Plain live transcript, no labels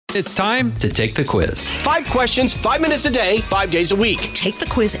It's time to take the quiz. 5 questions, 5 minutes a day, 5 days a week. Take the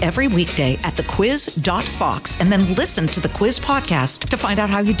quiz every weekday at thequiz.fox and then listen to the quiz podcast to find out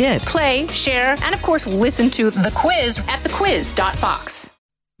how you did. Play, share, and of course, listen to The Quiz at thequiz.fox.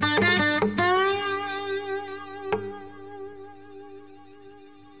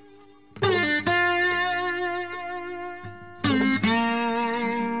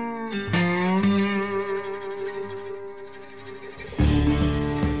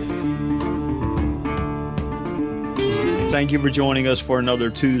 Thank you for joining us for another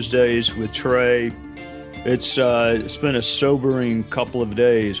Tuesdays with Trey. It's been a sobering couple of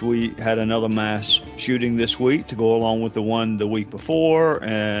days. We had another mass shooting this week to go along with the one the week before,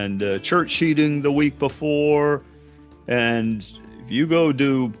 and church shooting the week before. And if you go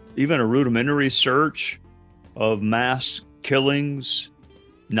do even a rudimentary search of mass killings,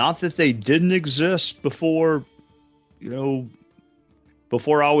 not that they didn't exist before,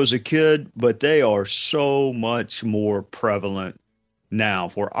 before I was a kid, but they are so much more prevalent now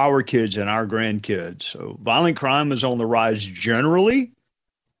for our kids and our grandkids. So violent crime is on the rise generally.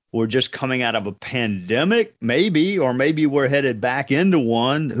 We're just coming out of a pandemic, maybe, or maybe we're headed back into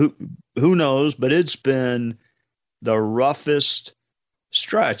one. Who knows? But it's been the roughest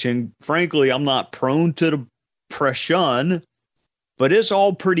stretch. And frankly, I'm not prone to depression, but it's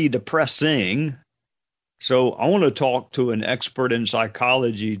all pretty depressing. So I want to talk to an expert in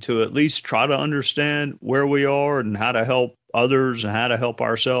psychology to at least try to understand where we are and how to help others and how to help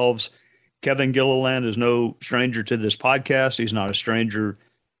ourselves. Kevin Gilliland is no stranger to this podcast. He's not a stranger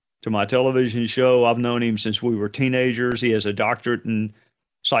to my television show. I've known him since we were teenagers. He has a doctorate in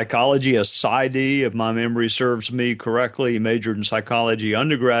psychology, a PsyD, if my memory serves me correctly. He majored in psychology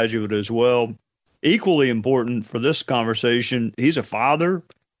undergraduate as well. Equally important for this conversation, he's a father.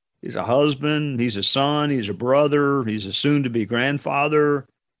 He's a husband, he's a son, he's a brother, he's a soon-to-be grandfather.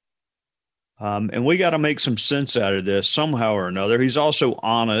 And we got to make some sense out of this somehow or another. He's also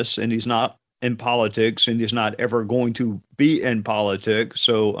honest, and he's not in politics, and he's not ever going to be in politics.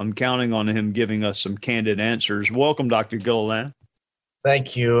 So I'm counting on him giving us some candid answers. Welcome, Dr. Gilliland.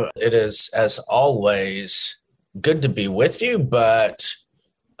 Thank you. It is, as always, good to be with you, but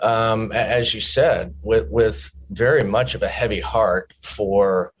as you said, with very much of a heavy heart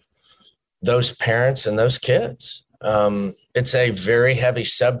for those parents and those kids. It's a very heavy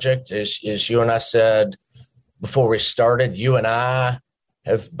subject. As you and I said before we started, you and I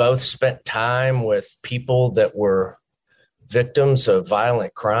have both spent time with people that were victims of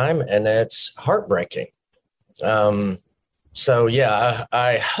violent crime, and it's heartbreaking. So, yeah,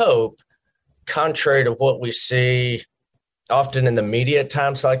 I hope, contrary to what we see often in the media at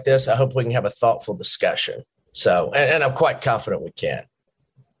times like this, I hope we can have a thoughtful discussion. So, and I'm quite confident we can.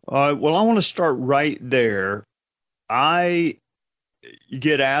 Well, I want to start right there. I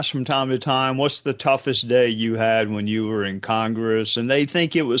get asked from time to time, what's the toughest day you had when you were in Congress? And they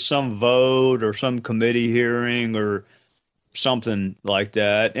think it was some vote or some committee hearing or something like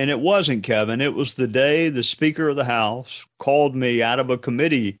that. And it wasn't, Kevin. It was the day the Speaker of the House called me out of a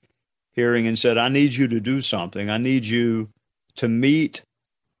committee hearing and said, I need you to do something. I need you to meet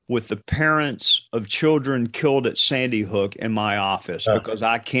with the parents of children killed at Sandy Hook in my office because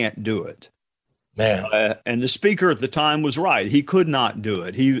I can't do it. Man. And the speaker at the time was right. He could not do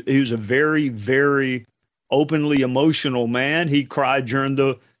it. He was a very, very openly emotional man. He cried during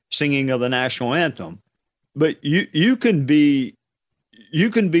the singing of the national anthem. But you can be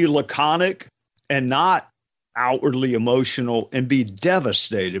laconic and not outwardly emotional and be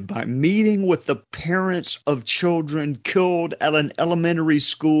devastated by meeting with the parents of children killed at an elementary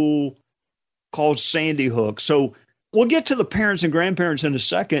school called Sandy Hook. So we'll get to the parents and grandparents in a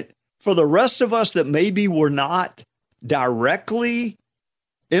second. For the rest of us that maybe were not directly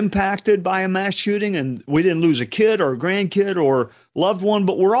impacted by a mass shooting and we didn't lose a kid or a grandkid or loved one,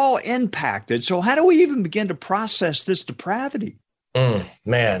 but we're all impacted. So how do we even begin to process this depravity?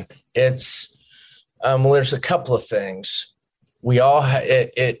 Man, it's well, there's a couple of things. We all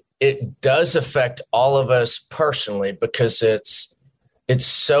it does affect all of us personally because it's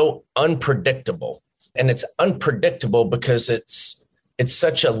so unpredictable, and it's unpredictable because it's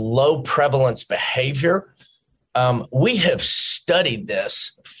such a low prevalence behavior. We have studied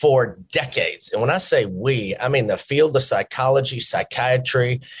this for decades. And when I say we, I mean the field of psychology,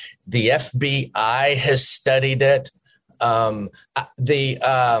 psychiatry, the FBI has studied it.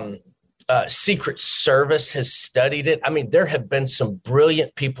 Secret Service has studied it. I mean, there have been some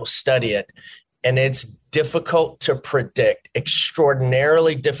brilliant people study it, and it's difficult to predict,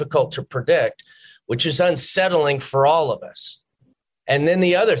 extraordinarily difficult to predict, which is unsettling for all of us. And then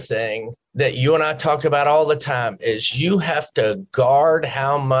the other thing that you and I talk about all the time is you have to guard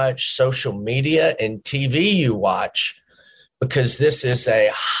how much social media and TV you watch, because this is a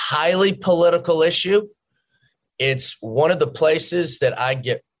highly political issue. It's one of the places that I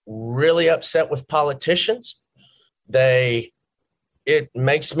get really upset with politicians. It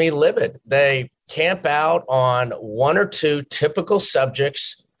makes me livid. They camp out on one or two typical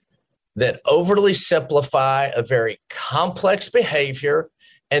subjects that overly simplify a very complex behavior,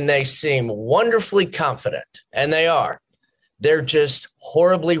 and they seem wonderfully confident, and they are. They're just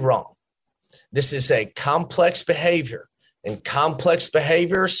horribly wrong. This is a complex behavior, and complex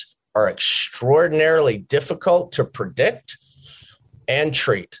behaviors are extraordinarily difficult to predict and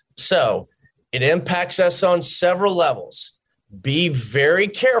treat. So it impacts us on several levels. Be very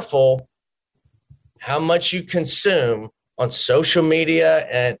careful how much you consume on social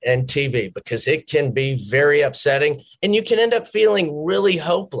media and TV, because it can be very upsetting, and you can end up feeling really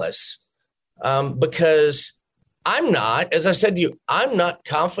hopeless because as I said to you, I'm not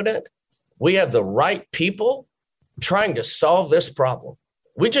confident we have the right people trying to solve this problem.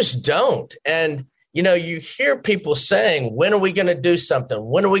 We just don't. And, you hear people saying, when are we going to do something?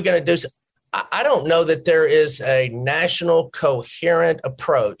 When are we going to do something? I don't know that there is a national coherent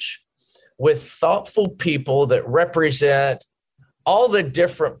approach with thoughtful people that represent all the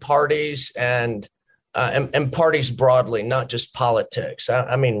different parties and parties broadly, not just politics.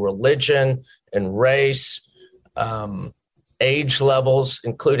 I mean, religion and race, age levels,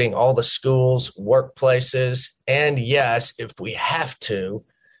 including all the schools, workplaces, and yes, if we have to,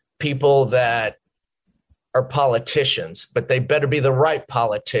 people that are politicians, but they better be the right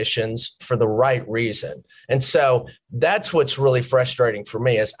politicians for the right reason. And so that's what's really frustrating for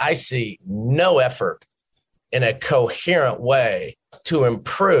me is I see no effort in a coherent way to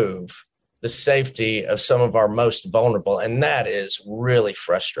improve the safety of some of our most vulnerable. And that is really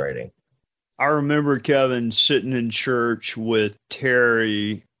frustrating. I remember, Kevin, sitting in church with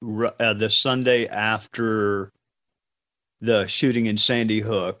Terry the Sunday after the shooting in Sandy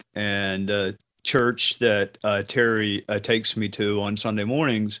Hook, and church that Terry takes me to on Sunday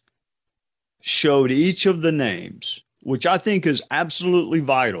mornings showed each of the names, which I think is absolutely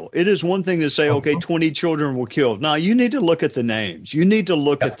vital. It is one thing to say, okay, 20 children were killed. Now, you need to look at the names. You need to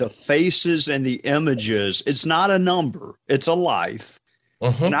look at the faces and the images. It's not a number. It's a life.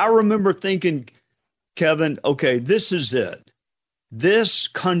 And I remember thinking, Kevin, okay, this is it. This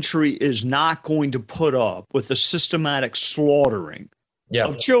country is not going to put up with the systematic slaughtering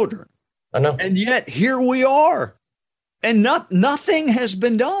of children. I know. And yet here we are, and nothing has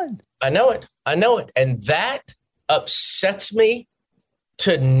been done. I know it. And that upsets me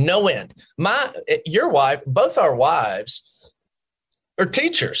to no end. Your wife, both our wives are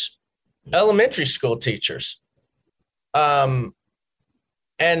teachers, elementary school teachers. And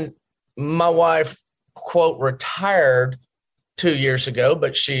my wife, quote, retired 2 years ago,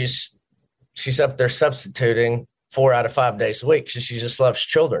 but she's up there substituting 4 out of 5 days a week. She just loves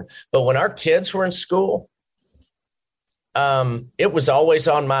children. But when our kids were in school, it was always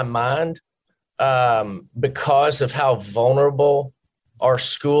on my mind because of how vulnerable our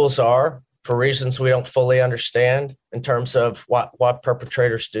schools are for reasons we don't fully understand in terms of why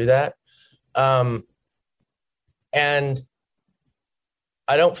perpetrators do that. And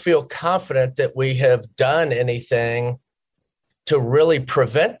I don't feel confident that we have done anything to really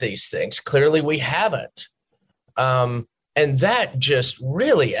prevent these things. Clearly, we haven't. And that just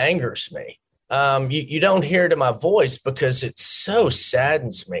really angers me. You don't hear it in my voice because it so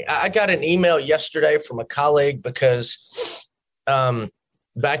saddens me. I got an email yesterday from a colleague because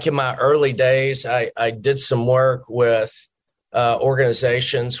back in my early days, I did some work with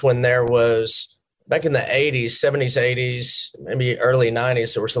organizations when there was, back in the 80s, 70s, 80s, maybe early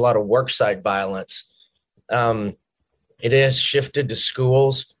 90s, there was a lot of worksite violence. It has shifted to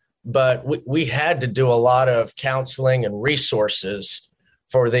schools, but we had to do a lot of counseling and resources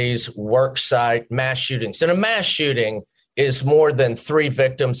for these worksite mass shootings. And a mass shooting is more than 3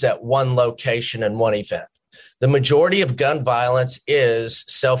 victims at one location in one event. The majority of gun violence is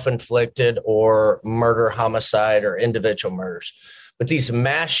self-inflicted or murder, homicide, or individual murders. But these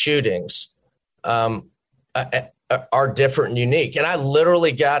mass shootings are different and unique. And I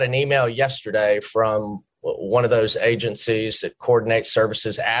literally got an email yesterday from one of those agencies that coordinate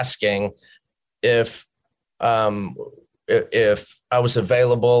services asking if I was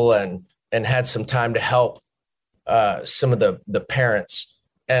available and had some time to help some of the parents.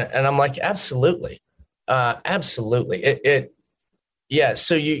 And I'm like, absolutely. Absolutely. Yeah.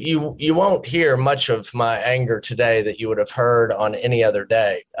 So you won't hear much of my anger today that you would have heard on any other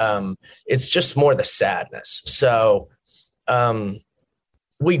day. It's just more the sadness. So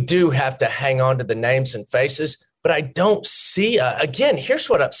we do have to hang on to the names and faces, but I don't see, again, here's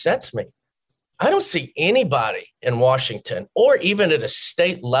what upsets me. I don't see anybody in Washington or even at a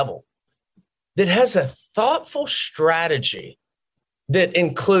state level that has a thoughtful strategy that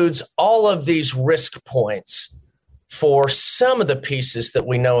includes all of these risk points for some of the pieces that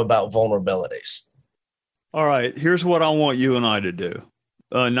we know about vulnerabilities. All right, here's what I want you and I to do.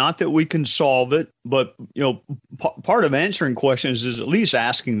 Not that we can solve it, but part of answering questions is at least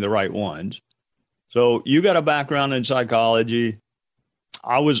asking the right ones. So you got a background in psychology.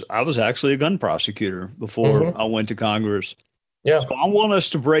 I was actually a gun prosecutor before I went to Congress. Yeah. So I want us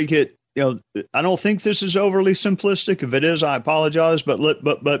to break it. I don't think this is overly simplistic. If it is, I apologize, but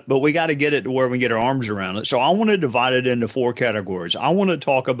we got to get it to where we get our arms around it. So I want to divide it into 4 categories. I want to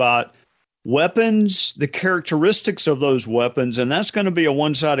talk about weapons, the characteristics of those weapons, and that's going to be a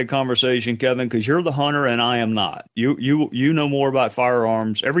one-sided conversation, Kevin, because you're the hunter and I am not. You know more about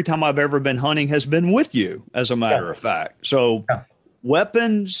firearms. Every time I've ever been hunting has been with you, as a matter of fact. So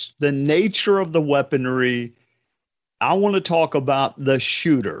weapons, the nature of the weaponry. I want to talk about the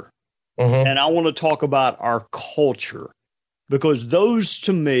shooter. And I want to talk about our culture, because those,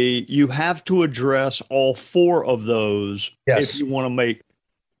 to me, you have to address all 4 of those if you want to make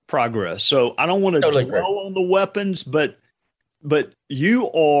progress. So I don't want to dwell on the weapons, but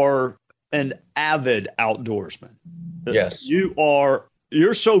you are an avid outdoorsman. Yes.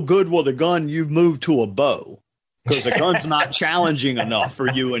 You're so good with a gun, you've moved to a bow because the gun's not challenging enough for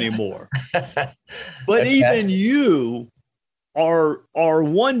you anymore. But even you are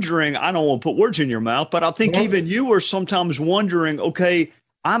wondering, I don't want to put words in your mouth, but I think even you are sometimes wondering, okay,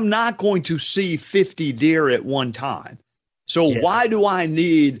 I'm not going to see 50 deer at one time. So why do I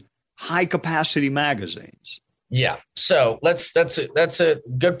need high capacity magazines? Yeah. So that's a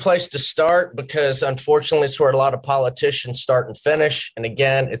good place to start, because unfortunately it's where a lot of politicians start and finish. And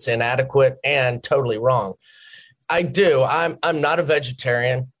again, it's inadequate and totally wrong. I'm not a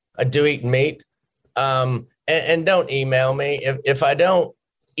vegetarian. I do eat meat. And don't email me. If I don't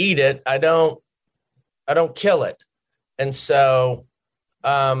eat it, I don't kill it. And so,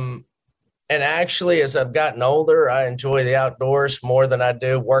 and actually, as I've gotten older, I enjoy the outdoors more than I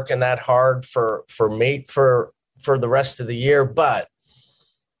do working that hard for meat for the rest of the year. But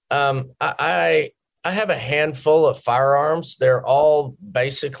I have a handful of firearms. They're all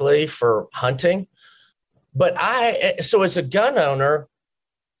basically for hunting. But so as a gun owner,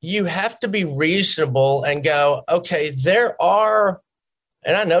 you have to be reasonable and go, okay, there are,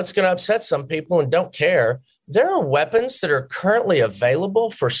 and I know it's going to upset some people and don't care, there are weapons that are currently available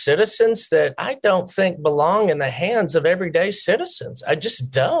for citizens that I don't think belong in the hands of everyday citizens. I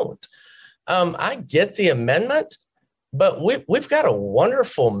just don't. I get the amendment, but we've got a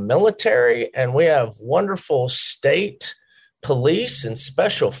wonderful military, and we have wonderful state police and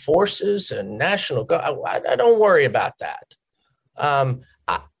special forces and national guard. I don't worry about that.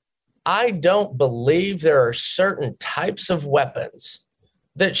 I don't believe there are certain types of weapons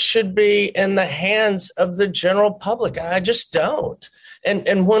that should be in the hands of the general public. I just don't.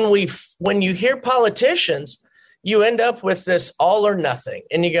 And when you hear politicians, you end up with this all or nothing.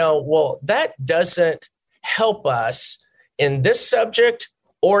 And you go, well, that doesn't help us in this subject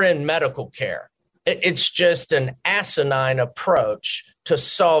or in medical care. It's just an asinine approach to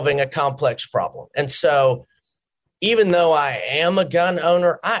solving a complex problem. And so even though I am a gun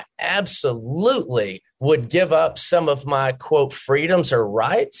owner, I absolutely would give up some of my, quote, freedoms or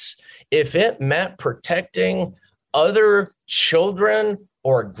rights if it meant protecting other children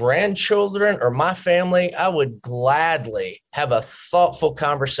or grandchildren or my family. I would gladly have a thoughtful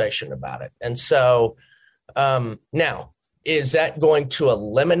conversation about it. And so now, is that going to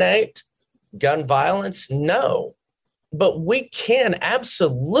eliminate gun violence? No. But we can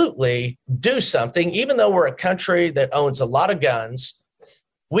absolutely do something. Even though we're a country that owns a lot of guns,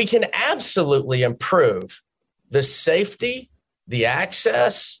 we can absolutely improve the safety, the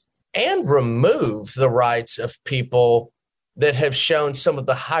access, and remove the rights of people that have shown some of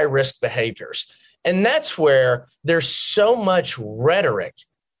the high-risk behaviors. And that's where there's so much rhetoric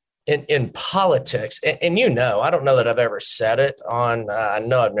in politics. And I don't know that I've ever said it on, I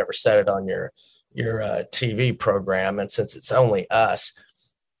know I've never said it on your TV program. And since it's only us,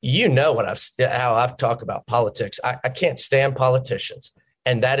 how I've talked about politics. I can't stand politicians,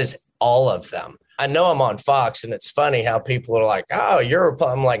 and that is all of them. I know I'm on Fox, and it's funny how people are like, oh, you're a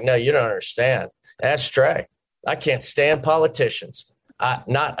Republican. I'm like, no, you don't understand. That's Trey. I can't stand politicians.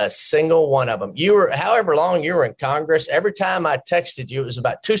 Not a single one of them. However long you were in Congress, every time I texted you, it was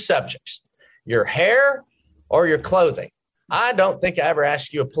about 2 subjects, your hair or your clothing. I don't think I ever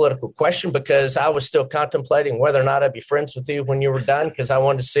asked you a political question because I was still contemplating whether or not I'd be friends with you when you were done because I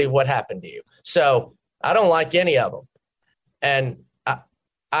wanted to see what happened to you. So I don't like any of them. And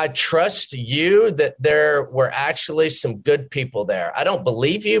I trust you that there were actually some good people there. I don't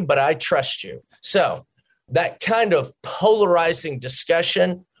believe you, but I trust you. So that kind of polarizing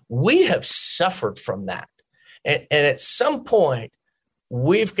discussion, we have suffered from that. And at some point,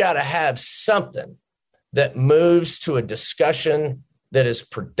 we've got to have something that moves to a discussion that is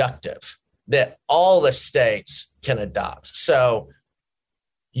productive, that all the states can adopt. So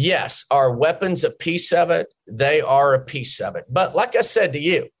yes, are weapons a piece of it? They are a piece of it. But like I said to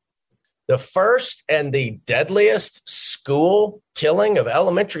you, the first and the deadliest school killing of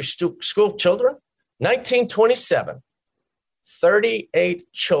elementary school children, 1927,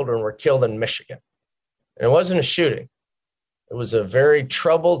 38 children were killed in Michigan. And it wasn't a shooting. It was a very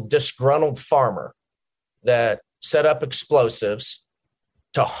troubled, disgruntled farmer that set up explosives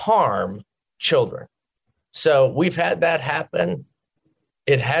to harm children. So we've had that happen.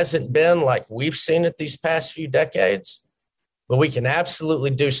 It hasn't been like we've seen it these past few decades, but we can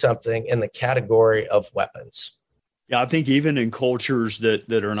absolutely do something in the category of weapons. Yeah, I think even in cultures that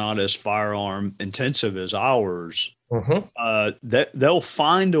are not as firearm intensive as ours, that they'll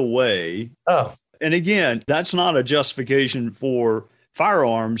find a way. Oh, and again, that's not a justification for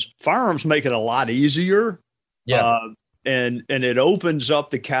firearms. Firearms make it a lot easier. Yeah. And it opens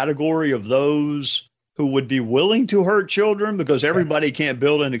up the category of those who would be willing to hurt children because everybody can't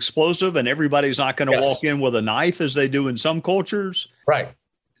build an explosive and everybody's not going to walk in with a knife as they do in some cultures. Right.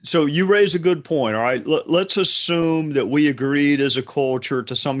 So you raise a good point. All right. Let's assume that we agreed as a culture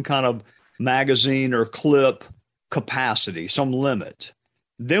to some kind of magazine or clip capacity, some limit.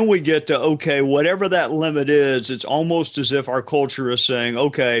 Then we get to, okay, whatever that limit is, it's almost as if our culture is saying,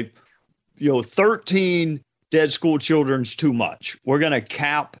 okay, 13 dead school children's too much. We're going to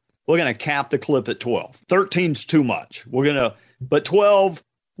cap the clip at 12. 13's too much. But 12,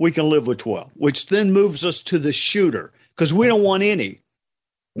 we can live with 12, which then moves us to the shooter because we don't want any.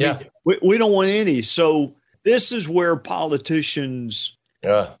 Yeah. We don't want any. So this is where politicians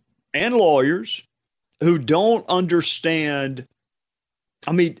and lawyers who don't understand.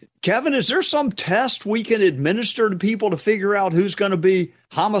 I mean, Kevin, is there some test we can administer to people to figure out who's going to be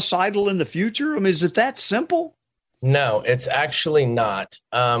homicidal in the future? I mean, is it that simple? No, it's actually not.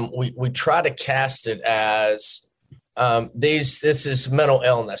 We try to cast it as this is mental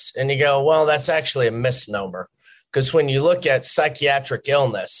illness. And you go, well, that's actually a misnomer. Because when you look at psychiatric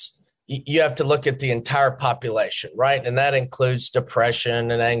illness, you have to look at the entire population, right? And that includes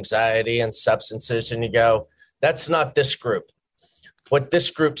depression and anxiety and substances. And you go, that's not this group. What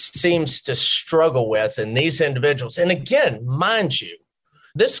this group seems to struggle with in these individuals. And again, mind you,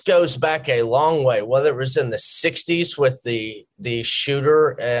 this goes back a long way, whether it was in the 60s with the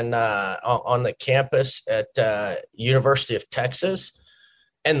shooter and on the campus at University of Texas,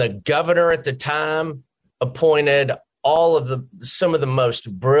 and the governor at the time appointed some of the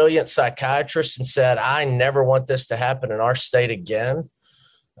most brilliant psychiatrists and said, I never want this to happen in our state again.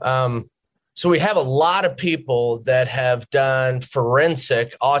 So we have a lot of people that have done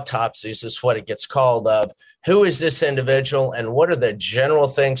forensic autopsies, is what it gets called, of who is this individual and what are the general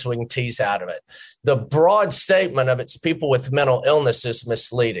things we can tease out of it. The broad statement of it's people with mental illness is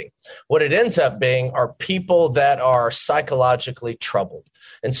misleading. What it ends up being are people that are psychologically troubled.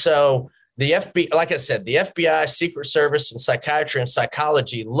 And so the FBI, like I said, the FBI, Secret Service, and psychiatry and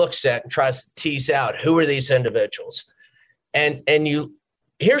psychology looks at and tries to tease out who are these individuals. And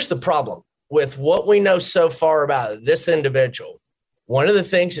here's the problem. With what we know so far about this individual, one of the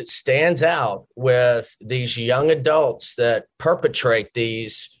things that stands out with these young adults that perpetrate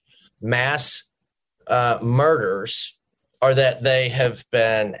these mass murders are that they have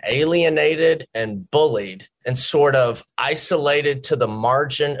been alienated and bullied and sort of isolated to the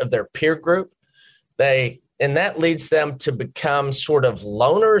margin of their peer group. And that leads them to become sort of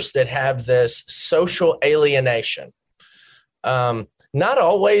loners that have this social alienation. Not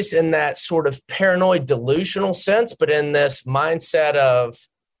always in that sort of paranoid delusional sense, but in this mindset of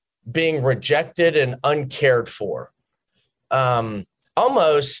being rejected and uncared for.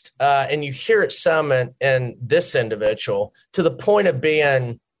 Almost, and you hear it some in this individual, to the point of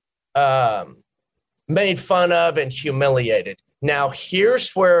being made fun of and humiliated. Now,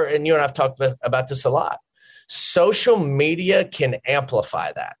 here's where, and you and I have talked about this a lot, social media can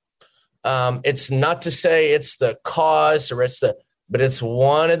amplify that. It's not to say it's the cause but it's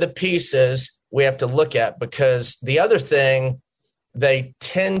one of the pieces we have to look at, because the other thing they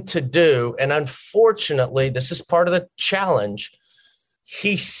tend to do, and unfortunately, this is part of the challenge,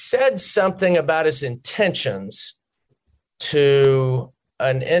 he said something about his intentions to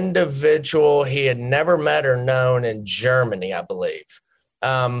an individual he had never met or known in Germany, I believe.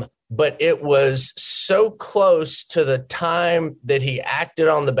 But it was so close to the time that he acted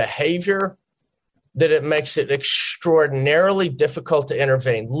on the behavior that it makes it extraordinarily difficult to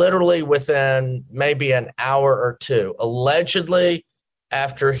intervene, literally within maybe an hour or two. Allegedly,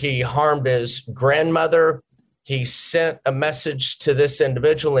 after he harmed his grandmother, he sent a message to this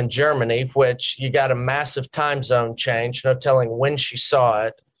individual in Germany, which you got a massive time zone change, no telling when she saw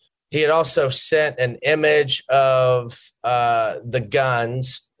it. He had also sent an image of the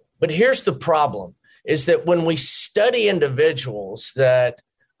guns. But here's the problem, is that when we study individuals that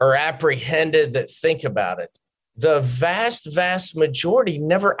are apprehended, that think about it, the vast majority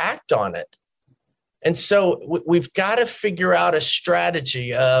never act on it. And so we've got to figure out a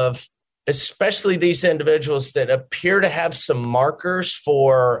strategy of, especially these individuals that appear to have some markers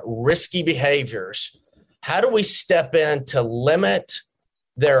for risky behaviors. How do we step in to limit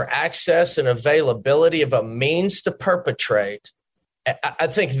their access and availability of a means to perpetrate? I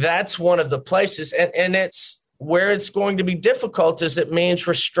think that's one of the places, and it's where it's going to be difficult, is it means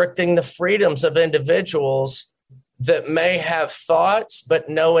restricting the freedoms of individuals that may have thoughts but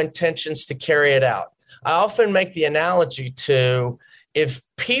no intentions to carry it out. I often make the analogy to, if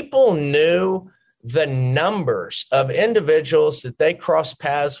people knew the numbers of individuals that they cross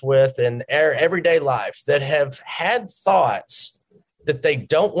paths with in their everyday life that have had thoughts that they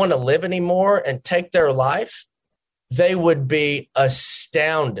don't want to live anymore and take their life, they would be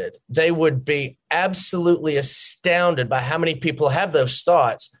astounded. They would be absolutely astounded by how many people have those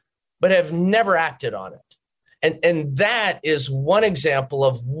thoughts, but have never acted on it. And that is one example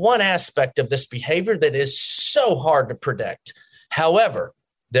of one aspect of this behavior that is so hard to predict. However,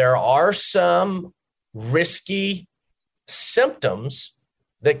 there are some risky symptoms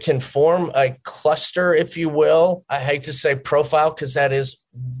that can form a cluster, if you will. I hate to say profile because that is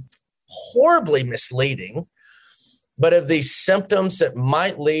horribly misleading. But of these symptoms that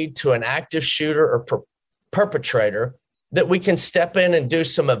might lead to an active shooter or perpetrator, that we can step in and do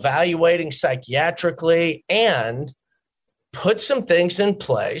some evaluating psychiatrically and put some things in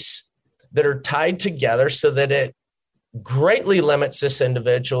place that are tied together so that it greatly limits this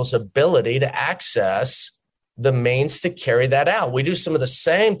individual's ability to access the means to carry that out. We do some of the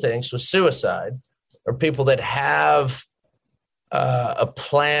same things with suicide, or people that have a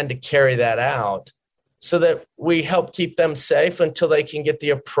plan to carry that out, so that we help keep them safe until they can get the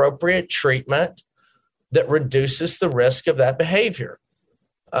appropriate treatment that reduces the risk of that behavior.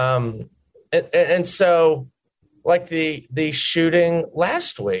 And so, like the shooting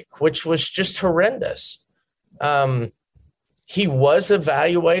last week, which was just horrendous. He was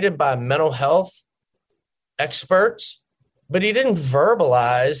evaluated by mental health experts, but he didn't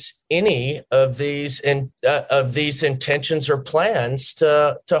verbalize any of these intentions or plans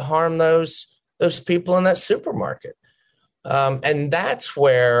to harm those people in that supermarket. And that's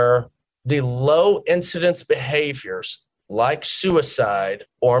where the low incidence behaviors like suicide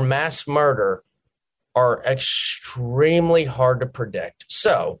or mass murder are extremely hard to predict.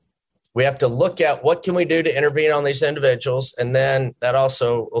 So we have to look at what can we do to intervene on these individuals, and then that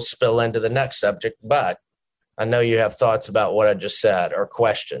also will spill into the next subject. But I know you have thoughts about what I just said or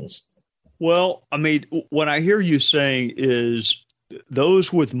questions. Well, I mean, what I hear you saying is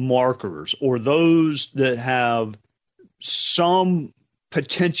those with markers, or those that have some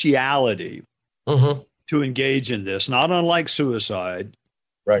potentiality to engage in this, not unlike suicide,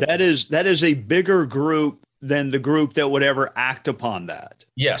 right? That is a bigger group than the group that would ever act upon that.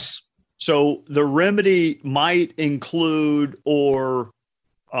 Yes. So the remedy might include or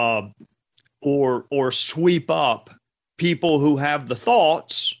sweep up people who have the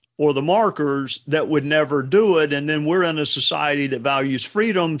thoughts or the markers that would never do it. And then we're in a society that values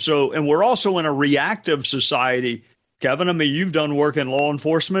freedom. So, and we're also in a reactive society. Kevin, I mean, you've done work in law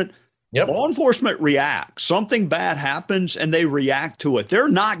enforcement. Yep. Law enforcement reacts. Something bad happens and they react to it. They're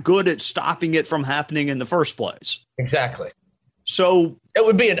not good at stopping it from happening in the first place. Exactly. So it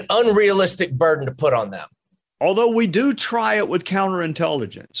would be an unrealistic burden to put on them. Although we do try it with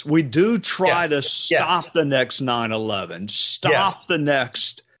counterintelligence. We do try to stop the next 9/11, stop the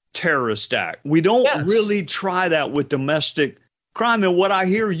next terrorist act. We don't really try that with domestic crime. And what I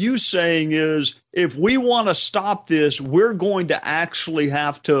hear you saying is, if we want to stop this, we're going to actually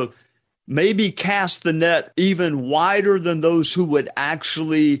have to maybe cast the net even wider than those who would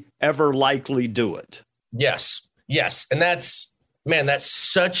actually ever likely do it. Yes. Yes. And that's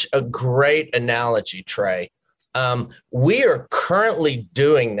such a great analogy, Trey. We are currently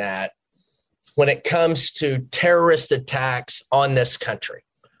doing that when it comes to terrorist attacks on this country.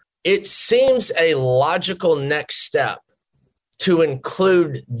 It seems a logical next step to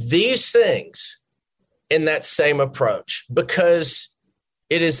include these things in that same approach, because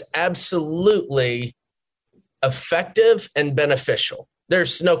it is absolutely effective and beneficial.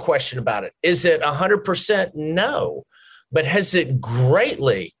 There's no question about it. Is it 100%? No. But has it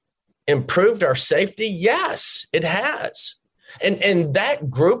greatly improved our safety? Yes, it has. And that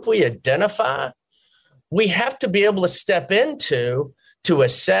group we identify, we have to be able to step into to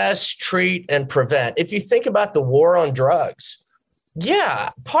assess, treat, and prevent. If you think about the war on drugs,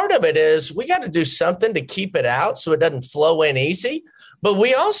 yeah, part of it is we got to do something to keep it out so it doesn't flow in easy. But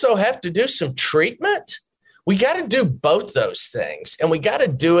we also have to do some treatment. We got to do both those things, and we got to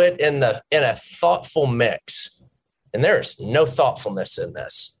do it in a thoughtful mix. And there's no thoughtfulness in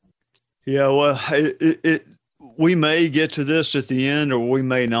this. Yeah, well, we may get to this at the end, or we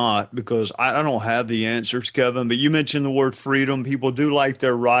may not, because I don't have the answers, Kevin. But you mentioned the word freedom. People do like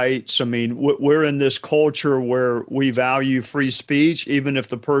their rights. I mean, we're in this culture where we value free speech, even if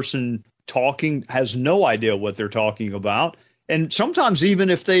the person talking has no idea what they're talking about. And sometimes even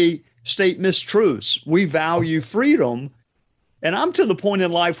if they state mistruths, we value freedom. And I'm to the point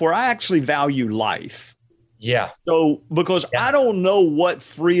in life where I actually value life. Yeah. So because I don't know what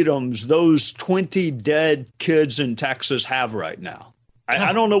freedoms those 20 dead kids in Texas have right now.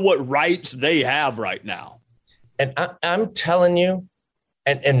 I don't know what rights they have right now. And I'm telling you,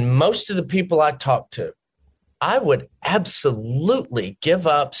 and most of the people I talk to, I would absolutely give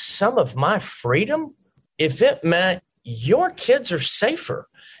up some of my freedom if it meant your kids are safer,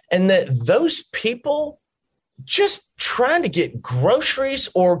 and that those people just trying to get groceries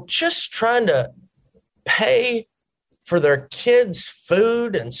or just trying to pay for their kids'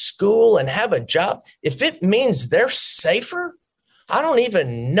 food and school and have a job, if it means they're safer, I don't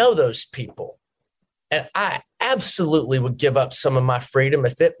even know those people. And I absolutely would give up some of my freedom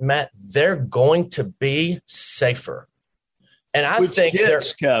if it meant they're going to be safer. And I think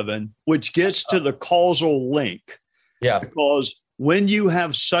Kevin, which gets to the causal link. Yeah. Because when you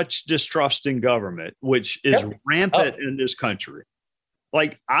have such distrust in government, which is rampant in this country,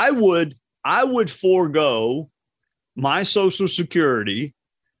 like I would forego my Social Security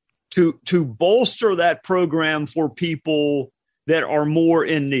to bolster that program for people that are more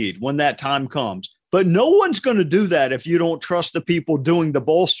in need when that time comes. But no one's going to do that if you don't trust the people doing the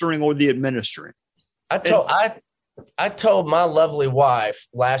bolstering or the administering. I told my lovely wife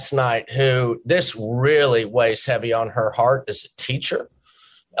last night, who this really weighs heavy on her heart as a teacher,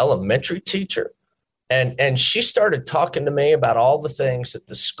 elementary teacher. And she started talking to me about all the things that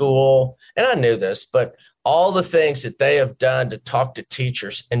the school, and I knew this, but all the things that they have done to talk to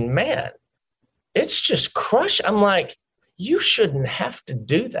teachers. And man, it's just crushed. I'm like, you shouldn't have to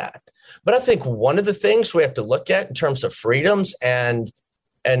do that. But I think one of the things we have to look at in terms of freedoms and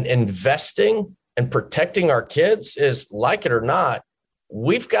investing and protecting our kids is, like it or not,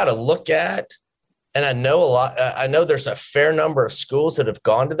 we've got to look at, and I know there's a fair number of schools that have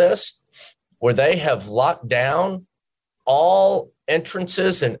gone to this, where they have locked down all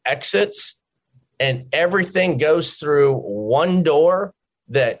entrances and exits, and everything goes through one door,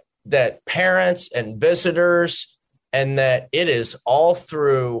 that parents and visitors, and that it is all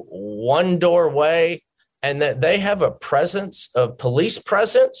through one doorway, and that they have a police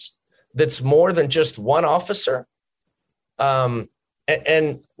presence that's more than just one officer. And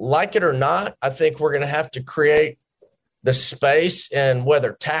like it or not, I think we're going to have to create the space, and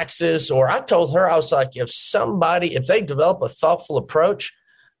whether taxes, or I told her, I was like, if they develop a thoughtful approach,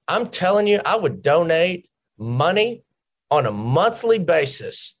 I'm telling you, I would donate money on a monthly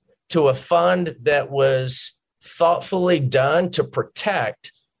basis to a fund that was thoughtfully done to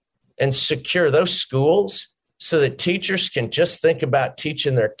protect and secure those schools, so that teachers can just think about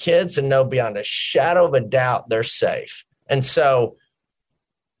teaching their kids and know beyond a shadow of a doubt they're safe. And so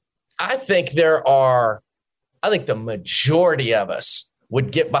I think the majority of us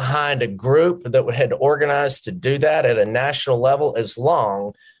would get behind a group that would had organized to do that at a national level, as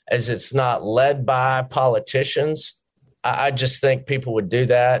long as it's not led by politicians. I just think people would do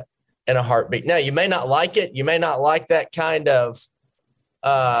that in a heartbeat. Now, you may not like it. You may not like that kind of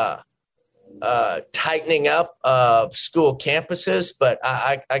tightening up of school campuses. But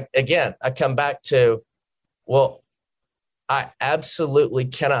I come back to, well, I absolutely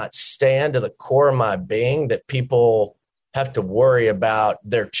cannot stand to the core of my being that people have to worry about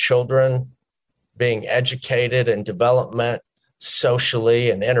their children being educated and development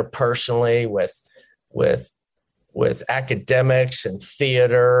socially and interpersonally with academics and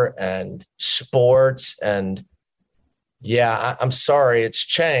theater and sports. And yeah, I'm sorry it's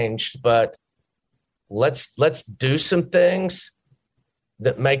changed, but let's do some things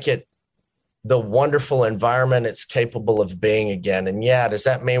that make it the wonderful environment it's capable of being again. And yeah, does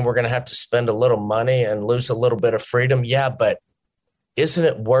that mean we're going to have to spend a little money and lose a little bit of freedom? Yeah, but isn't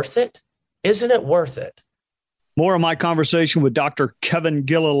it worth it? Isn't it worth it? More of my conversation with Dr. Kevin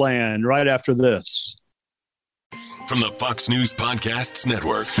Gilliland right after this. From the Fox News Podcasts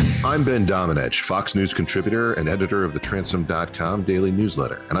Network. I'm Ben Domenech, Fox News contributor and editor of the Transom.com daily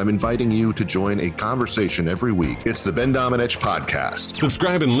newsletter, and I'm inviting you to join a conversation every week. It's the Ben Domenech Podcast.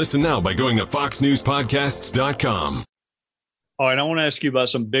 Subscribe and listen now by going to foxnewspodcasts.com. All right, I want to ask you about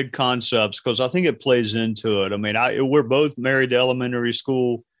some big concepts because I think it plays into it. I mean, we're both married to elementary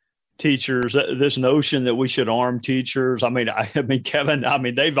school teachers. This notion that we should arm teachers. I mean, Kevin,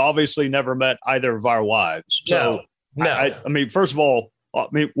 they've obviously never met either of our wives. So, no. I mean, first of all,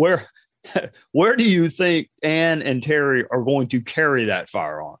 where do you think Ann and Terry are going to carry that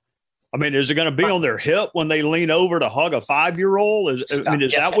firearm? I mean, is it going to be on their hip when they lean over to hug a 5-year-old? Is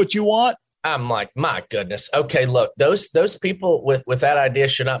that what you want? I'm like, my goodness. Okay, look, those people with that idea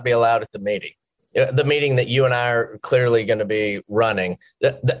should not be allowed at the meeting. The meeting that you and I are clearly going to be running.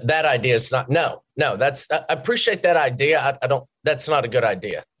 That idea is not. No. I appreciate that idea. That's not a good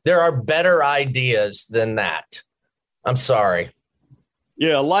idea. There are better ideas than that. I'm sorry.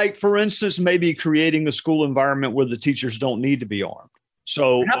 Yeah, like for instance, maybe creating a school environment where the teachers don't need to be armed.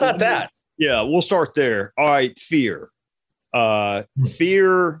 So how about that? Yeah, we'll start there. All right, fear.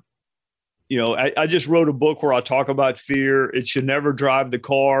 Fear. You know, I just wrote a book where I talk about fear. It should never drive the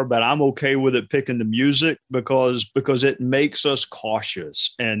car, but I'm okay with it picking the music because it makes us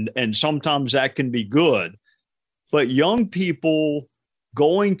cautious. And sometimes that can be good. But young people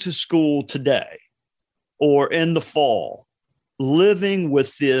going to school today or in the fall, living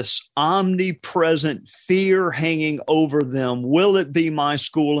with this omnipresent fear hanging over them. Will it be my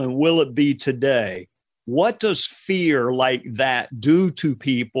school and will it be today? What does fear like that do to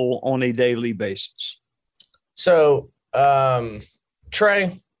people on a daily basis? So,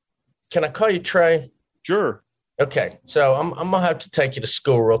 Trey, can I call you Trey? Sure. Okay. So I'm going to have to take you to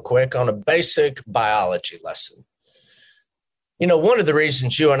school real quick on a basic biology lesson. You know, one of the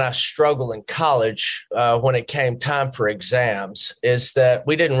reasons you and I struggle in college when it came time for exams is that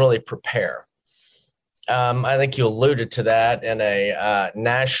we didn't really prepare. I think you alluded to that in a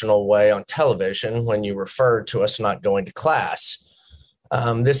national way on television when you referred to us not going to class.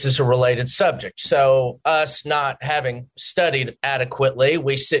 This is a related subject. So us not having studied adequately,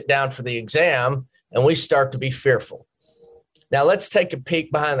 we sit down for the exam and we start to be fearful. Now, let's take a peek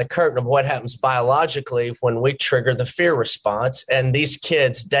behind the curtain of what happens biologically when we trigger the fear response and these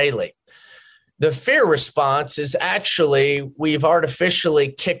kids daily. The fear response is actually, we've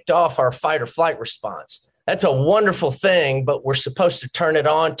artificially kicked off our fight or flight response. That's a wonderful thing, but we're supposed to turn it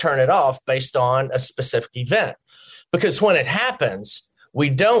on, turn it off based on a specific event. Because when it happens, we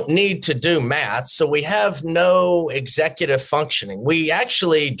don't need to do math, so we have no executive functioning. We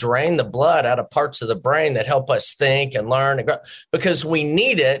actually drain the blood out of parts of the brain that help us think and learn and grow, because we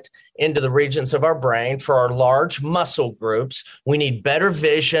need it into the regions of our brain for our large muscle groups. We need better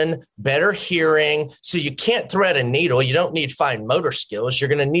vision, better hearing. So you can't thread a needle. You don't need fine motor skills. You're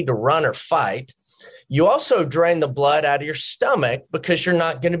going to need to run or fight. You also drain the blood out of your stomach because you're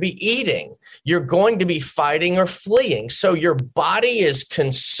not going to be eating. You're going to be fighting or fleeing. So your body is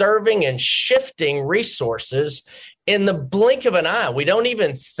conserving and shifting resources in the blink of an eye. We don't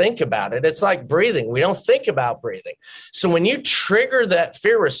even think about it. It's like breathing. We don't think about breathing. So when you trigger that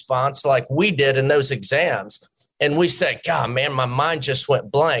fear response like we did in those exams, and we say, God, man, my mind just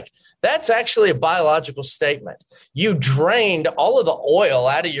went blank, that's actually a biological statement. You drained all of the oil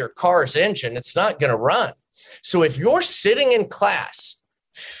out of your car's engine. It's not going to run. So if you're sitting in class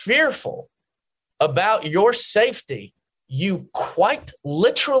fearful about your safety, you quite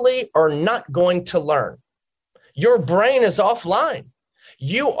literally are not going to learn. Your brain is offline.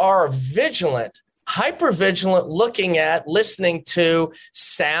 You are vigilant, hypervigilant, looking at, listening to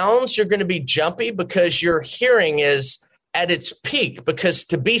sounds. You're going to be jumpy because your hearing is at its peak, because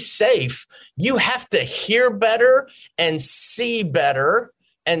to be safe, you have to hear better and see better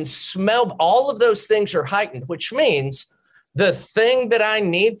and smell. All of those things are heightened, which means the thing that I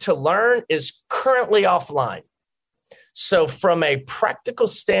need to learn is currently offline. So from a practical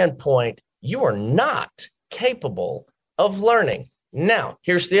standpoint, you are not capable of learning. Now,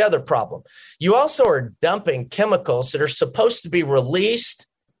 here's the other problem. You also are dumping chemicals that are supposed to be released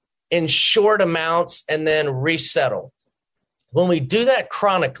in short amounts and then resettle. When we do that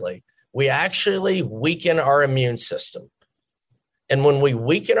chronically, we actually weaken our immune system. And when we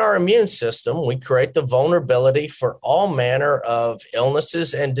weaken our immune system, we create the vulnerability for all manner of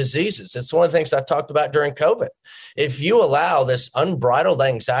illnesses and diseases. It's one of the things I talked about during COVID. If you allow this unbridled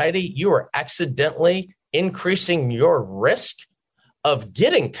anxiety, you are accidentally increasing your risk of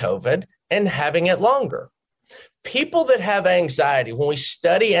getting COVID and having it longer. People that have anxiety, when we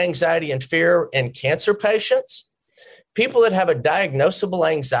study anxiety and fear in cancer patients, people that have a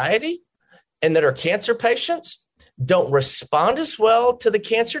diagnosable anxiety and that are cancer patients don't respond as well to the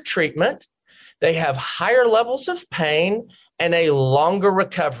cancer treatment. They have higher levels of pain and a longer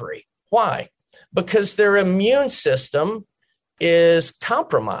recovery. Why? Because their immune system is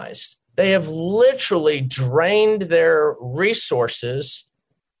compromised. They have literally drained their resources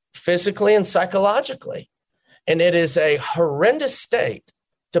physically and psychologically. And it is a horrendous state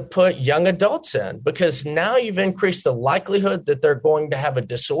to put young adults in, because now you've increased the likelihood that they're going to have a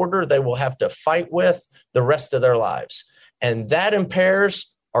disorder they will have to fight with the rest of their lives. And that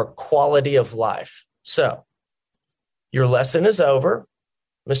impairs our quality of life. So your lesson is over.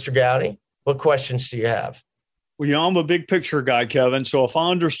 Mr. Gowdy, what questions do you have? Well, I'm a big picture guy, Kevin. So if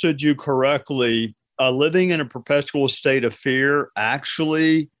I understood you correctly, living in a perpetual state of fear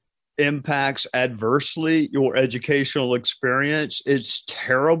actually impacts adversely your educational experience. It's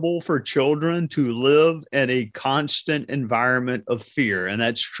terrible for children to live in a constant environment of fear. And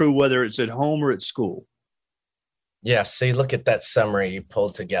that's true whether it's at home or at school. Yeah, see, look at that summary you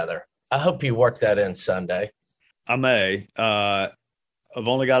pulled together. I hope you work that in Sunday. I may. I've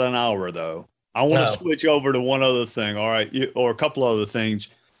only got an hour, though. I want to switch over to one other thing, all right, or a couple other things.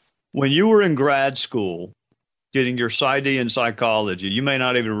 When you were in grad school, getting your PsyD in psychology, you may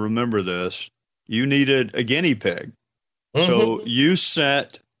not even remember this, you needed a guinea pig. Mm-hmm. So you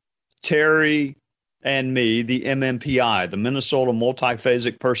sent Terry and me the MMPI, the Minnesota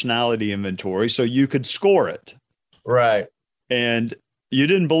Multiphasic Personality Inventory, so you could score it. Right. And you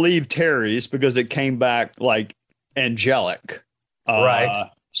didn't believe Terry's because it came back like angelic. Right.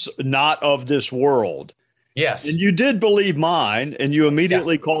 Not of this world. Yes. And you did believe mine, and you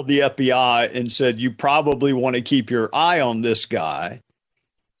immediately called the FBI and said, you probably want to keep your eye on this guy.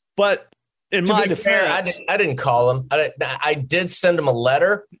 But in my defense, I didn't call him. I did send him a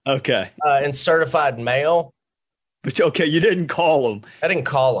letter. Okay. In certified mail. But okay, you didn't call him. I didn't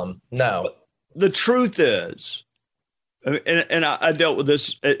call him. No. But the truth is, and I dealt with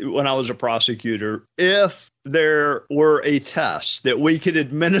this when I was a prosecutor, if there were a test that we could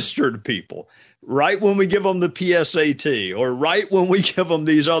administer to people right when we give them the PSAT or right when we give them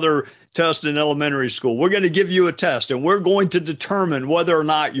these other tests in elementary school, we're going to give you a test and we're going to determine whether or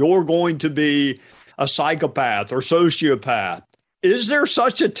not you're going to be a psychopath or sociopath. Is there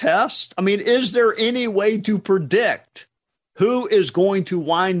such a test? I mean, is there any way to predict who is going to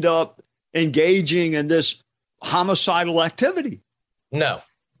wind up engaging in this homicidal activity? No.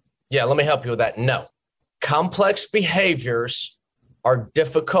 Yeah, let me help you with that. No. Complex behaviors are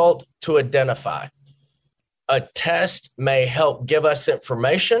difficult to identify. A test may help give us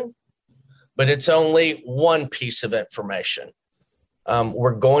information, but it's only one piece of information.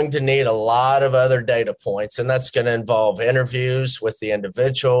 We're going to need a lot of other data points, and that's going to involve interviews with the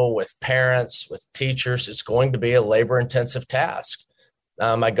individual, with parents, with teachers. It's going to be a labor-intensive task.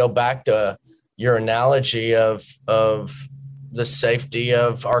 I go back to your analogy of the safety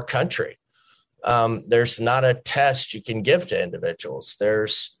of our country. There's not a test you can give to individuals. There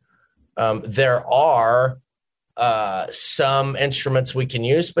are some instruments we can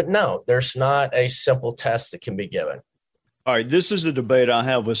use, but no, there's not a simple test that can be given. All right, this is a debate I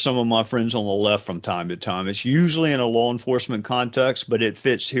have with some of my friends on the left from time to time. It's usually in a law enforcement context, but it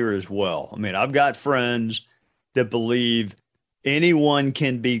fits here as well. I mean, I've got friends that believe anyone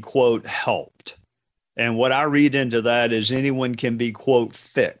can be, quote, helped. And what I read into that is anyone can be, quote,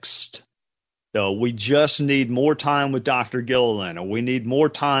 fixed. So we just need more time with Dr. Gilliland, or we need more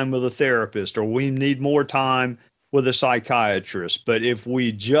time with a therapist, or we need more time with a psychiatrist. But if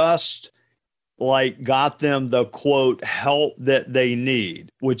we just got them the, quote, help that they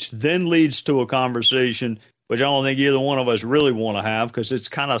need, which then leads to a conversation, which I don't think either one of us really want to have because it's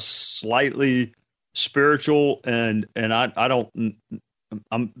kind of slightly spiritual and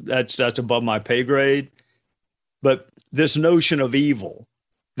that's above my pay grade. But this notion of evil,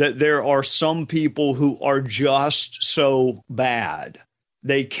 that there are some people who are just so bad,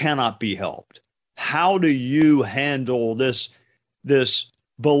 they cannot be helped. How do you handle this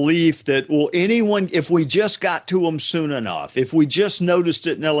belief that, well, anyone, if we just got to them soon enough, if we just noticed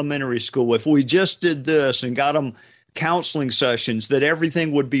it in elementary school, if we just did this and got them counseling sessions, that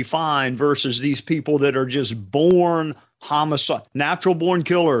everything would be fine, versus these people that are just born homicide. Natural Born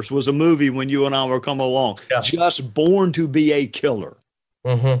Killers was a movie when you and I were coming along. Yeah. Just born to be a killer.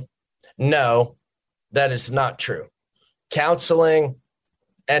 Mm-hmm. No, that is not true. Counseling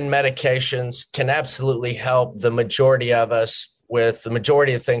and medications can absolutely help the majority of us with the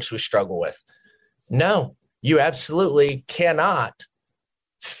majority of things we struggle with. No, you absolutely cannot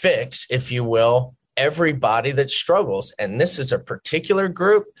fix, if you will, everybody that struggles. And this is a particular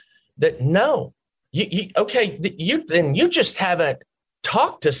group that you just haven't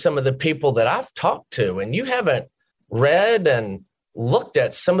talked to some of the people that I've talked to, and you haven't read and looked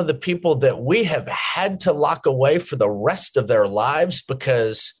at some of the people that we have had to lock away for the rest of their lives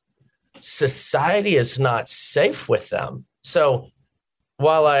because society is not safe with them. So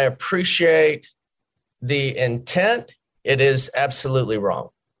while I appreciate the intent, it is absolutely wrong.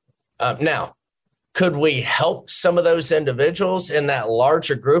 Now, could we help some of those individuals in that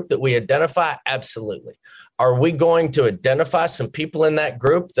larger group that we identify? Absolutely. Are we going to identify some people in that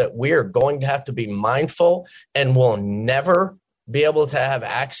group that we are going to have to be mindful and will never be able to have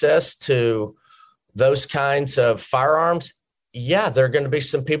access to those kinds of firearms? Yeah, there are going to be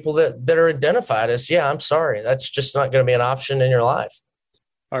some people that are identified as, yeah, I'm sorry, that's just not going to be an option in your life.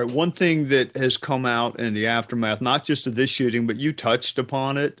 All right. One thing that has come out in the aftermath, not just of this shooting, but you touched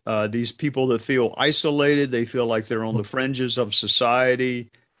upon it, these people that feel isolated, they feel like they're on the fringes of society.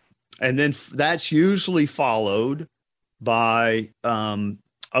 And then that's usually followed by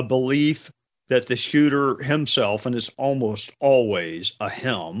a belief that the shooter himself, and it's almost always a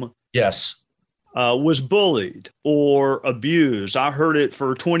him, yes, was bullied or abused. I heard it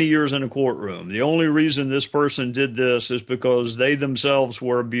for 20 years in a courtroom. The only reason this person did this is because they themselves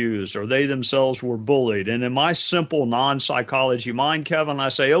were abused or they themselves were bullied. And in my simple non-psychology mind, Kevin, I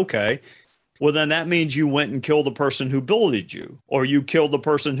say, okay, well, then that means you went and killed the person who bullied you or you killed the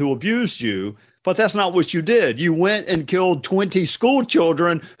person who abused you. But that's not what you did. You went and killed 20 school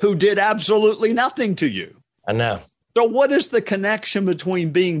children who did absolutely nothing to you. I know. So what is the connection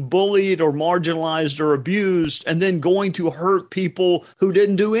between being bullied or marginalized or abused and then going to hurt people who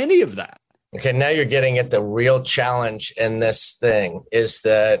didn't do any of that? Okay, now you're getting at the real challenge in this thing is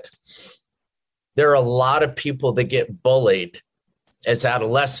that there are a lot of people that get bullied as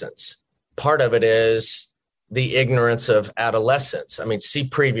adolescents. Part of it is the ignorance of adolescence. I mean, see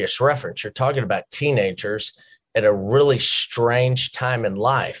previous reference. You're talking about teenagers at a really strange time in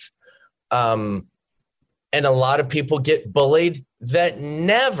life. And a lot of people get bullied that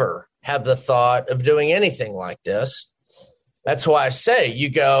never have the thought of doing anything like this. That's why I say you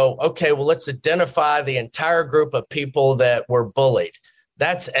go, okay, well, let's identify the entire group of people that were bullied.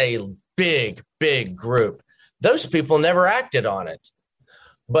 That's a big, big group. Those people never acted on it.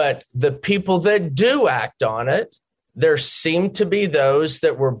 But the people that do act on it, there seem to be those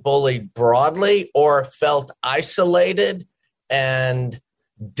that were bullied broadly or felt isolated and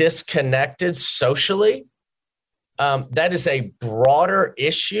disconnected socially. That is a broader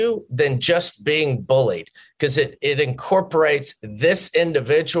issue than just being bullied because it incorporates this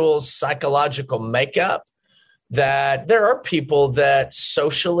individual's psychological makeup, that there are people that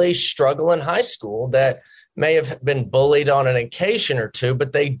socially struggle in high school that may have been bullied on an occasion or two,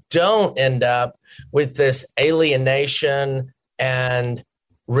 but they don't end up with this alienation and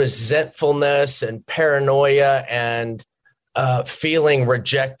resentfulness and paranoia and feeling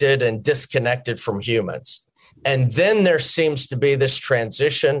rejected and disconnected from humans. And then there seems to be this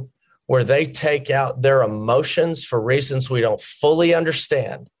transition where they take out their emotions for reasons we don't fully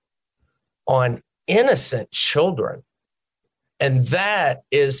understand on innocent children. And that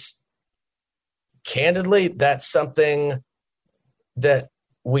is, candidly, that's something that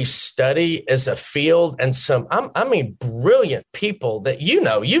we study as a field, and I mean, brilliant people that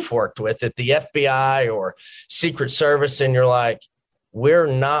you've worked with at the FBI or Secret Service, and you're like, we're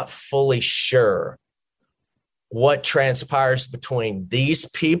not fully sure what transpires between these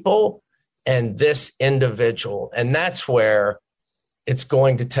people and this individual. And that's where it's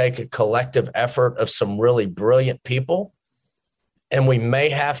going to take a collective effort of some really brilliant people. And we may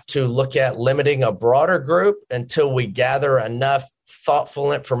have to look at limiting a broader group until we gather enough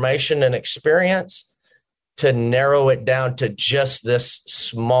thoughtful information and experience to narrow it down to just this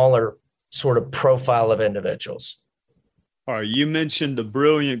smaller sort of profile of individuals. All right, you mentioned the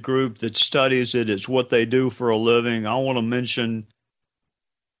brilliant group that studies it. It's what they do for a living. I want to mention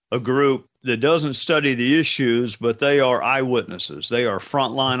a group that doesn't study the issues, but they are eyewitnesses. They are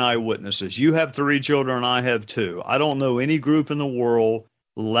frontline eyewitnesses. You have 3 children, I have 2. I don't know any group in the world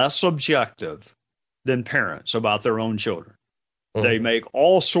less objective than parents about their own children. Mm-hmm. They make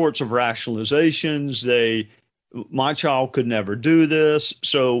all sorts of rationalizations. They my child could never do this.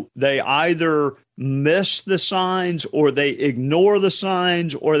 So they either miss the signs or they ignore the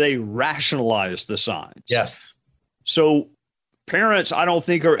signs or they rationalize the signs. Yes. So parents, I don't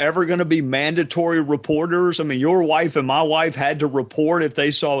think, are ever going to be mandatory reporters. I mean, your wife and my wife had to report if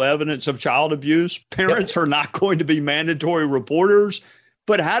they saw evidence of child abuse. Parents are not going to be mandatory reporters.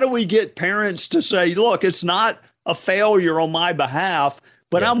 But how do we get parents to say, look, it's not a failure on my behalf,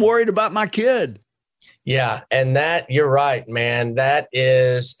 but I'm worried about my kid? Yeah. And that, you're right, man. That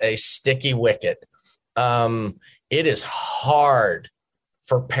is a sticky wicket. It is hard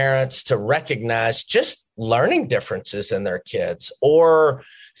for parents to recognize just learning differences in their kids or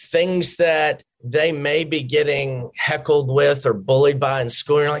things that they may be getting heckled with or bullied by in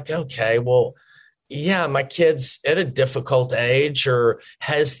school. You're like, okay, well, yeah, my kid's at a difficult age or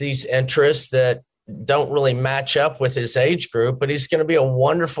has these interests that don't really match up with his age group, but he's going to be a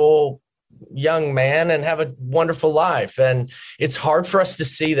wonderful young man and have a wonderful life. And it's hard for us to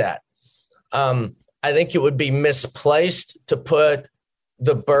see that. I think it would be misplaced to put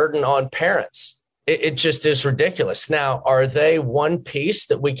the burden on parents. It just is ridiculous. Now, are they one piece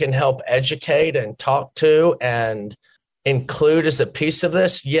that we can help educate and talk to and include as a piece of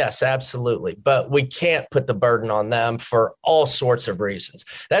this? Yes, absolutely. But we can't put the burden on them for all sorts of reasons.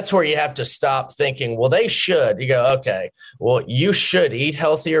 That's where you have to stop thinking, well, they should. You go, okay, well, you should eat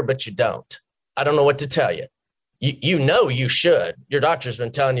healthier, but you don't. I don't know what to tell you. You know you should. Your doctor's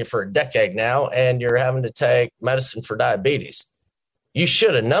been telling you for a decade now, and you're having to take medicine for diabetes. You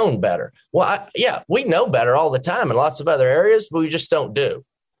should have known better. Well, we know better all the time in lots of other areas, but we just don't do.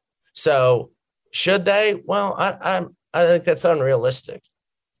 So should they? Well, I think that's unrealistic.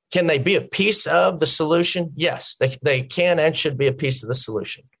 Can they be a piece of the solution? Yes, they can and should be a piece of the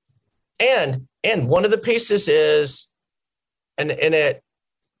solution. And one of the pieces is, and it,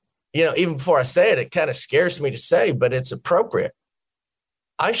 even before I say it, it kind of scares me to say, but it's appropriate.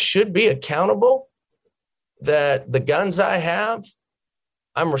 I should be accountable that the guns I have,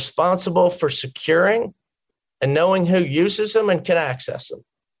 I'm responsible for securing and knowing who uses them and can access them.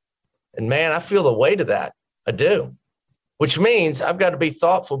 And man, I feel the weight of that. I do. Which means I've got to be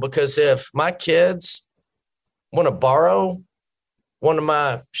thoughtful, because if my kids want to borrow one of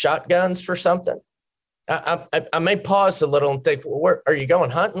my shotguns for something, I may pause a little and think, well, where are you going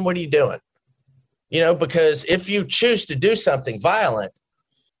hunting? What are you doing? Because if you choose to do something violent,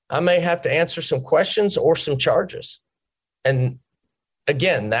 I may have to answer some questions or some charges. And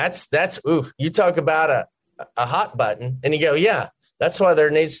again, that's you talk about a hot button and you go, yeah. That's why there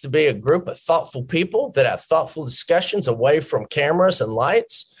needs to be a group of thoughtful people that have thoughtful discussions away from cameras and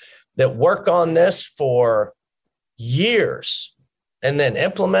lights that work on this for years and then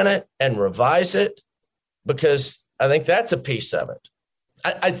implement it and revise it, because I think that's a piece of it.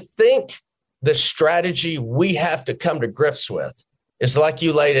 I think the strategy we have to come to grips with is like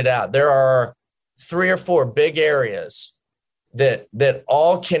you laid it out. There are 3 or 4 big areas that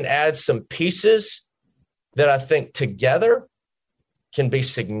all can add some pieces that I think together can be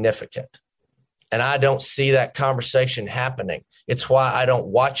significant. And I don't see that conversation happening. It's why I don't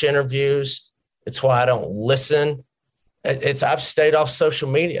watch interviews. It's why I don't listen. I've stayed off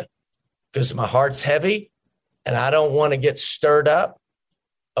social media because my heart's heavy and I don't want to get stirred up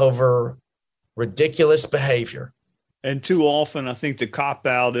over ridiculous behavior. And too often, I think the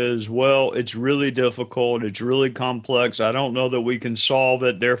cop-out is, well, it's really difficult. It's really complex. I don't know that we can solve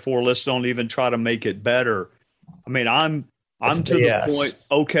it. Therefore, let's don't even try to make it better. I mean, I'm to the point,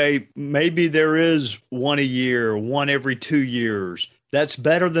 okay, maybe there is one a year, one every 2 years. That's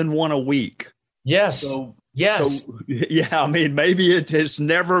better than one a week. Yes. So I mean, maybe it's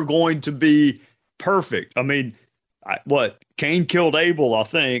never going to be perfect. I mean, Cain killed Abel, I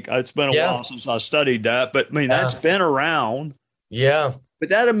think. It's been a while since I studied that, but I mean, that's been around. Yeah. But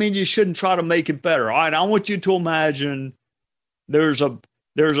that doesn't mean you shouldn't try to make it better. All right, I want you to imagine there's a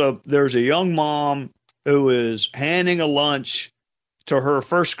young mom who is handing a lunch to her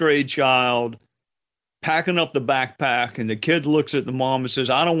first grade child, packing up the backpack, and the kid looks at the mom and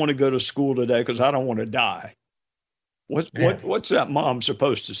says, I don't want to go to school today because I don't want to die. What's that mom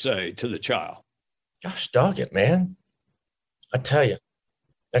supposed to say to the child? Gosh, dog it, man. I tell you,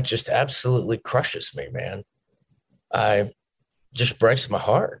 that just absolutely crushes me, man. Just breaks my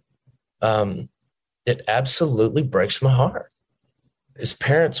heart. It absolutely breaks my heart. As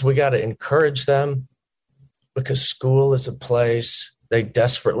parents, we got to encourage them, because school is a place they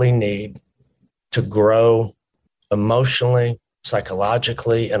desperately need to grow emotionally,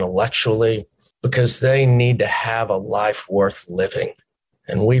 psychologically, intellectually, because they need to have a life worth living.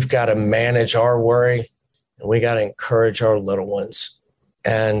 And we've got to manage our worry, and we got to encourage our little ones.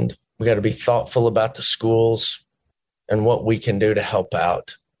 And We got to be thoughtful about the schools and what we can do to help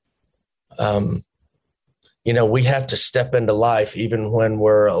out. We have to step into life even when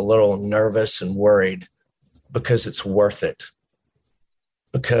we're a little nervous and worried, because it's worth it.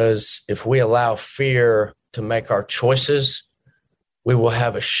 Because if we allow fear to make our choices, we will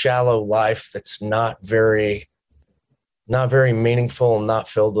have a shallow life that's not very meaningful and not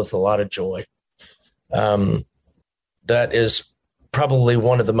filled with a lot of joy. That is probably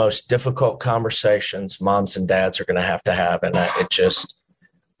one of the most difficult conversations moms and dads are going to have. And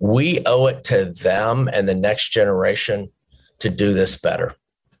we owe it to them and the next generation to do this better.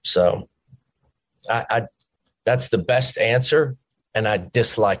 So that's the best answer, and I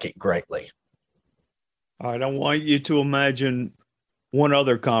dislike it greatly. All right, I want you to imagine one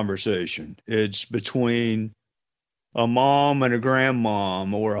other conversation. It's between a mom and a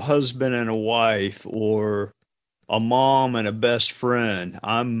grandmom, or a husband and a wife, or a mom and a best friend.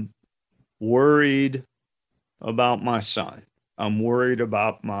 I'm worried about my son. I'm worried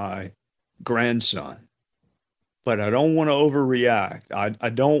about my grandson, but I don't want to overreact. I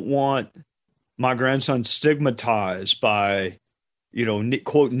don't want my grandson stigmatized by,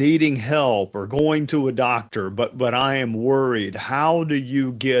 quote, needing help or going to a doctor, but I am worried. How do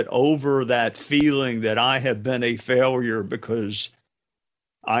you get over that feeling that I have been a failure because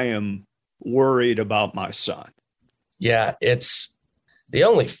I am worried about my son? Yeah, it's the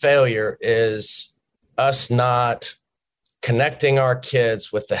only failure is us not connecting our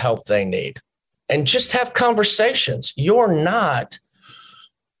kids with the help they need, and just have conversations. It's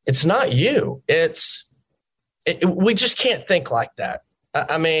not you. We just can't think like that.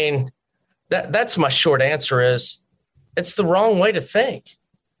 I mean, that's my short answer is it's the wrong way to think.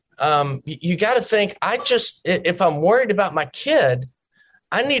 You got to think, if I'm worried about my kid,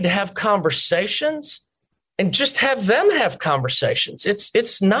 I need to have conversations and just have them have conversations.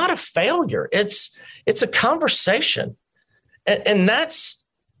 It's not a failure. It's a conversation. And that's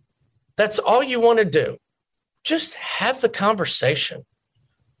all you want to do. Just have the conversation.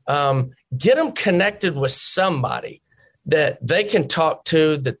 Get them connected with somebody that they can talk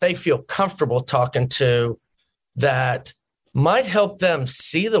to, that they feel comfortable talking to, that might help them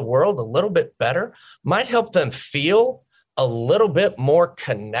see the world a little bit better, might help them feel a little bit more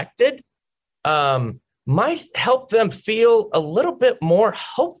connected, might help them feel a little bit more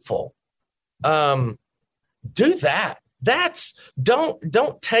hopeful. Do that.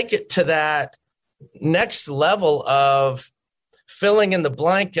 Don't take it to that next level of filling in the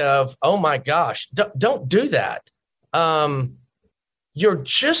blank of, oh my gosh, don't do that. You're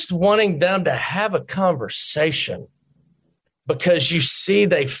just wanting them to have a conversation because you see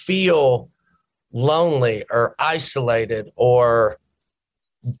they feel lonely or isolated or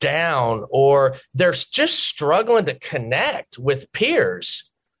down, or they're just struggling to connect with peers,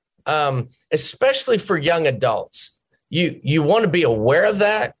 especially for young adults. You want to be aware of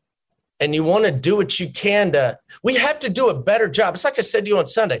that, and you want to do what you can we have to do a better job. It's like I said to you on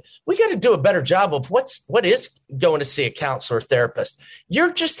Sunday, we got to do a better job of what is going to see a counselor or therapist.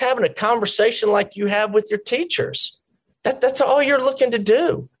 You're just having a conversation like you have with your teachers. That's all you're looking to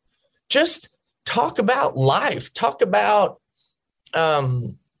do. Just talk about life. Talk about,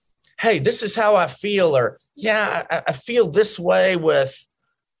 hey, this is how I feel, or yeah, I feel this way with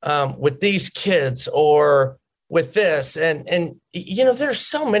these kids, or with this. And there's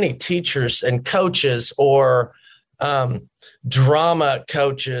so many teachers and coaches, or drama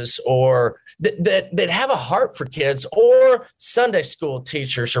coaches, or that have a heart for kids, or Sunday school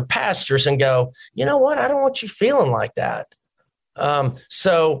teachers or pastors, and go, you know what? I don't want you feeling like that.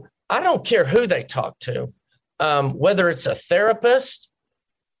 So I don't care who they talk to, whether it's a therapist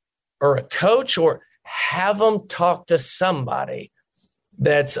or a coach, or have them talk to somebody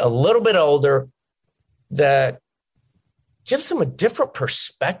that's a little bit older, that gives them a different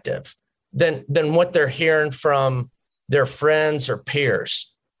perspective than what they're hearing from their friends or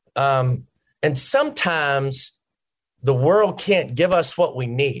peers. And sometimes the world can't give us what we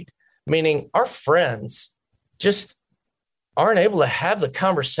need, meaning our friends just aren't able to have the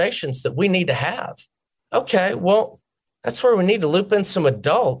conversations that we need to have. Okay, well, that's where we need to loop in some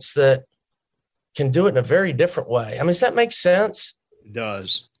adults that can do it in a very different way. I mean, does that make sense? It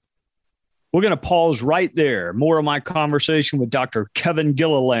does. We're going to pause right there. More of my conversation with Dr. Kevin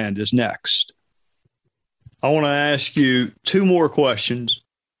Gilliland is next. I want to ask you two more questions,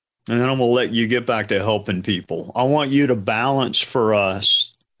 and then I'm going to let you get back to helping people. I want you to balance for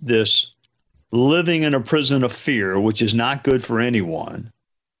us this living in a prison of fear, which is not good for anyone.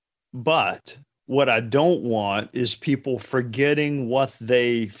 But what I don't want is people forgetting what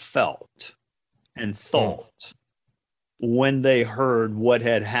they felt and thought. when they heard what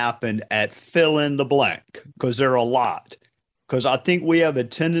had happened at fill in the blank, because there are a lot. Because I think we have a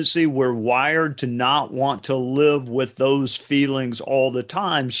tendency, we're wired to not want to live with those feelings all the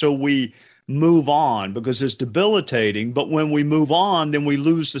time. So we move on because it's debilitating. But when we move on, then we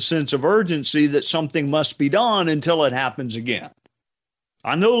lose the sense of urgency that something must be done until it happens again.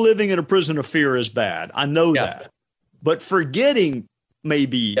 I know living in a prison of fear is bad. I know that. But forgetting may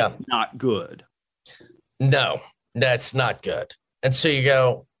be not good. No, that's not good. And so you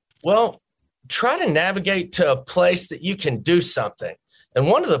go, well, try to navigate to a place that you can do something. And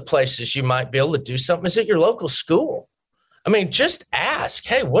one of the places you might be able to do something is at your local school. I mean, just ask,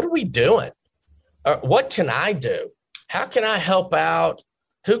 hey, what are we doing? What can I do? How can I help out?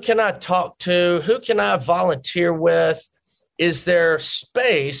 Who can I talk to? Who can I volunteer with? Is there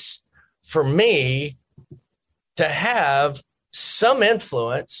space for me to have some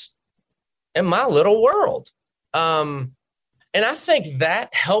influence in my little world? And I think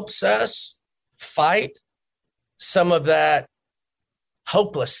that helps us fight some of that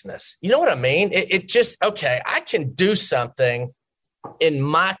hopelessness. You know what I mean? It just, okay, I can do something in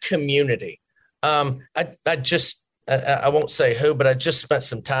my community. I won't say who, but I just spent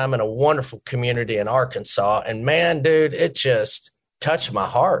some time in a wonderful community in Arkansas. And man, dude, it just touched my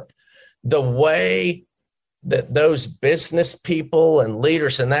heart. The way that those business people and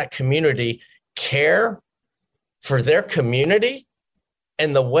leaders in that community care for their community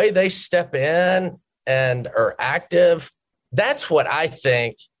and the way they step in and are active, that's what I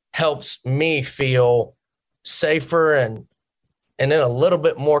think helps me feel safer and in a little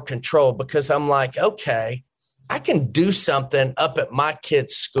bit more control, because I'm like, okay, I can do something up at my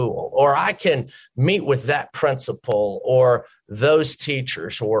kid's school, or I can meet with that principal or those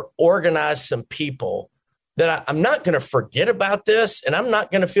teachers, or organize some people that I'm not going to forget about this, and I'm not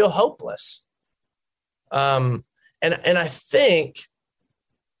going to feel hopeless. And I think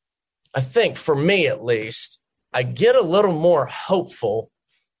for me, at least, I get a little more hopeful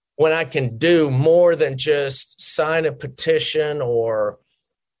when I can do more than just sign a petition or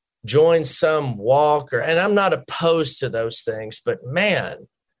join some walk, and I'm not opposed to those things, but man,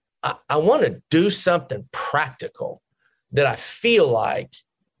 I want to do something practical that I feel like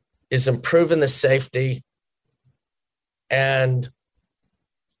is improving the safety and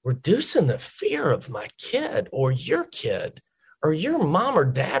reducing the fear of my kid or your mom or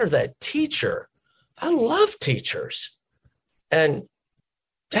dad or that teacher. I love teachers, and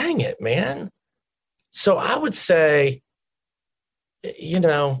dang it, man. So I would say,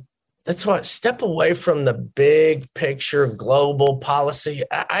 that's why, step away from the big picture, global policy.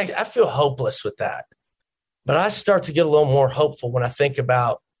 I feel hopeless with that. But I start to get a little more hopeful when I think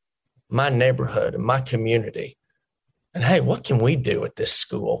about my neighborhood and my community. And hey, what can we do at this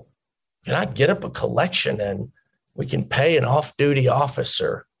school? Can I get up a collection and we can pay an off-duty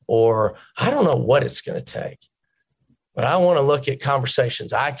officer? Or I don't know what it's going to take. But I want to look at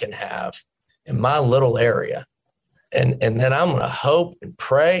conversations I can have in my little area. And then I'm going to hope and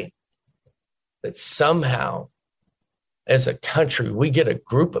pray that somehow, as a country, we get a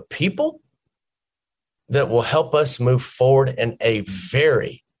group of people that will help us move forward in a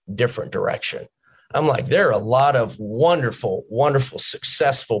very different direction. I'm like, there are a lot of wonderful, wonderful,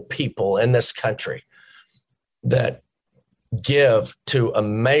 successful people in this country that give to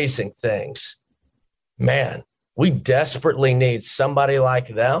amazing things. Man, we desperately need somebody like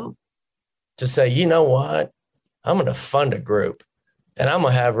them to say, you know what? I'm going to fund a group, and I'm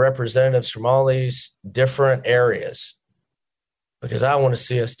going to have representatives from all these different areas, because I want to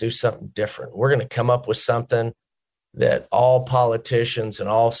see us do something different. We're going to come up with something that all politicians in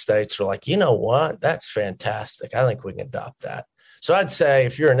all states are like, you know what? That's fantastic. I think we can adopt that. So I'd say,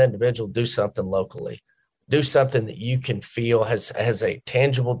 if you're an individual, do something locally. Do something that you can feel has a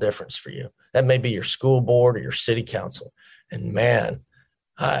tangible difference for you. That may be your school board or your city council. And man,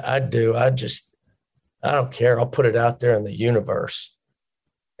 I don't care. I'll put it out there in the universe.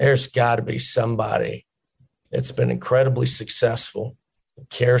 There's got to be somebody that's been incredibly successful,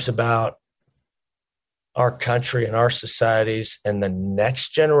 cares about our country and our societies and the next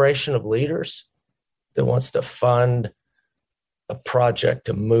generation of leaders, that wants to fund a project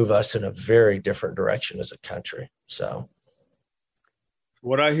to move us in a very different direction as a country. So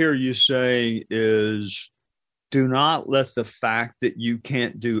what I hear you saying is, do not let the fact that you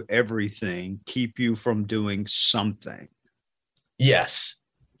can't do everything keep you from doing something. Yes.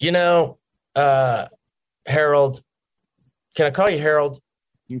 Harold, can I call you Harold?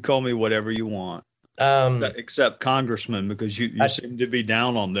 You can call me whatever you want. Except Congressman, because you seem to be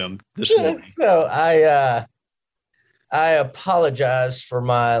down on them this morning. So I apologize for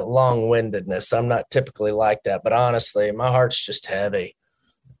my long-windedness. I'm not typically like that, but honestly, my heart's just heavy.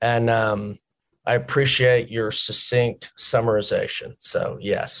 And I appreciate your succinct summarization. So,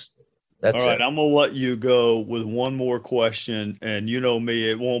 yes, that's all right. it. I'm going to let you go with one more question. And you know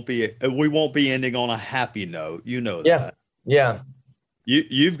me, we won't be ending on a happy note. You know that. Yeah.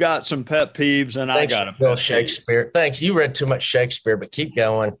 You've got some pet peeves, and Thanks, I got a Bill pet Shakespeare. peeve. Thanks. You read too much Shakespeare, but keep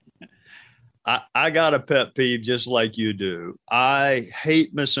going. I got a pet peeve just like you do. I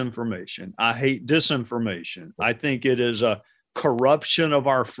hate misinformation. I hate disinformation. I think it is a corruption of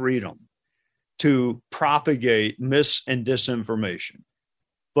our freedom to propagate mis and disinformation.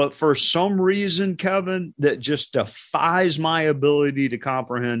 But for some reason, Kevin, that just defies my ability to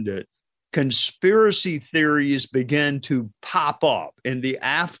comprehend it, conspiracy theories begin to pop up in the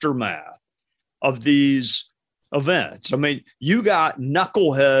aftermath of these events. I mean, you got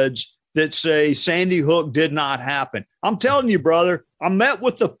knuckleheads that say Sandy Hook did not happen. I'm telling you, brother, I met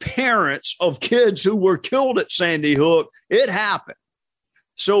with the parents of kids who were killed at Sandy Hook. It happened.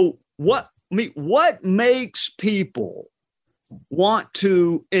 So what makes people want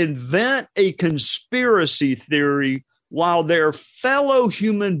to invent a conspiracy theory while their fellow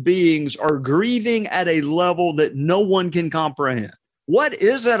human beings are grieving at a level that no one can comprehend? What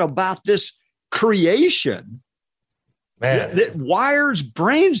is it about this creation that wires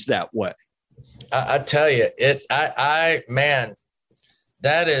brains that way? I tell you, that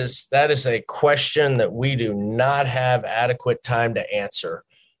is a question that we do not have adequate time to answer,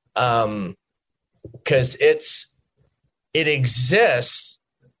 because it exists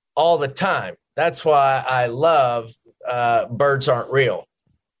all the time. That's why I love Birds Aren't Real.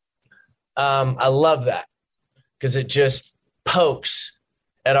 I love that because it just pokes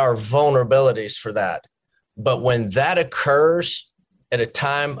at our vulnerabilities for that. But when that occurs at a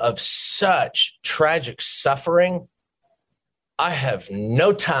time of such tragic suffering, I have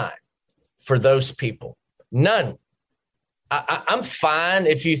no time for those people. None. I'm fine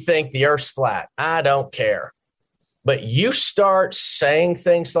if you think the earth's flat. I don't care. But you start saying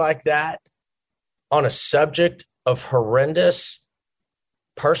things like that on a subject of horrendous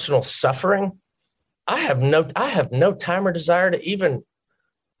personal suffering, I have no time or desire to even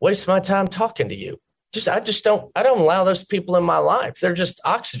waste my time talking to you. I don't allow those people in my life. They're just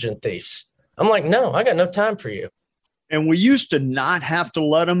oxygen thieves. I'm like, no, I got no time for you. And we used to not have to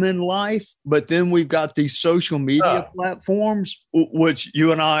let them in life, but then we've got these social media platforms, which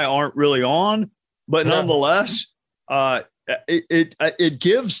you and I aren't really on, but nonetheless, it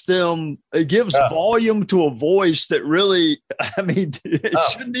gives volume to a voice that really,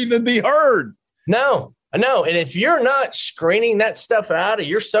 shouldn't even be heard. No. And if you're not screening that stuff out of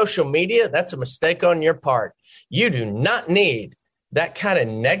your social media, that's a mistake on your part. You do not need that kind of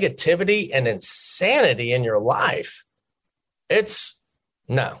negativity and insanity in your life.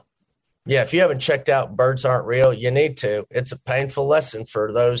 No. Yeah, if you haven't checked out Birds Aren't Real, you need to. It's a painful lesson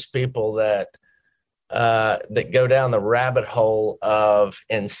for those people that go down the rabbit hole of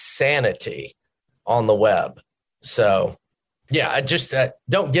insanity on the web. So, yeah, I just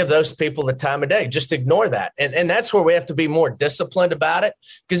don't give those people the time of day. Just ignore that. And that's where we have to be more disciplined about it.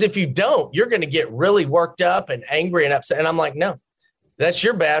 Because if you don't, you're going to get really worked up and angry and upset. And I'm like, no, that's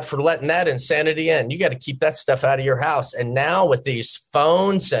your bad for letting that insanity in. You got to keep that stuff out of your house. And now with these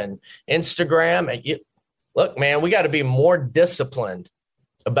phones and Instagram, look, man, we got to be more disciplined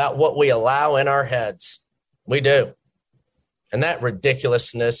about what we allow in our heads. We do. And that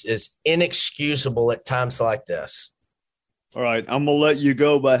ridiculousness is inexcusable at times like this. All right. I'm going to let you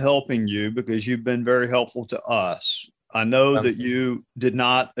go by helping you because you've been very helpful to us. I know that you did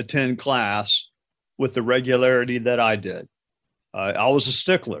not attend class with the regularity that I did. I was a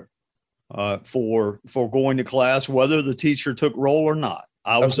stickler for going to class, whether the teacher took roll or not.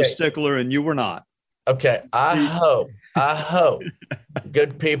 I was a stickler and you were not. Okay. I hope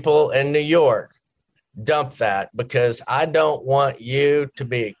good people in New York dump that, because I don't want you to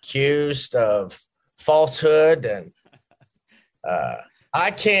be accused of falsehood. And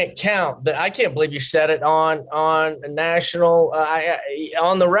I can't count that. I can't believe you said it on national,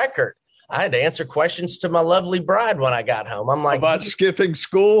 on the record. I had to answer questions to my lovely bride when I got home. I'm like, about skipping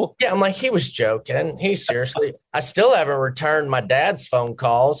school? Yeah, I'm like, he was joking. He seriously. I still haven't returned my dad's phone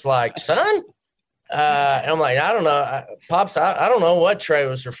calls. Like, son. And I'm like, I don't know, Pops. I don't know what Trey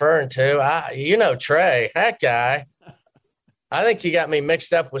was referring to. Trey, that guy. I think you got me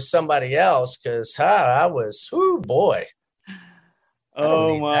mixed up with somebody else because I was, boy.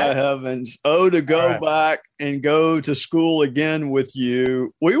 Oh, my heavens. To go back and go to school again with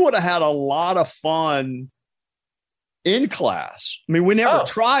you. We would have had a lot of fun in class. I mean, we never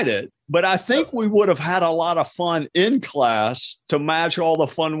tried it, But I think we would have had a lot of fun in class to match all the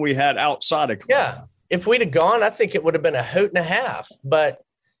fun we had outside of class. Yeah. If we'd have gone, I think it would have been a hoot and a half. But,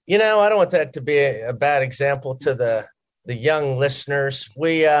 I don't want that to be a bad example to the young listeners.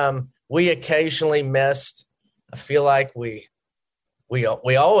 We occasionally missed. I feel like we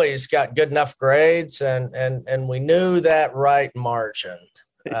always got good enough grades and we knew that right margin.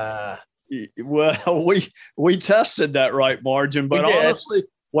 Well, we tested that right margin, but honestly,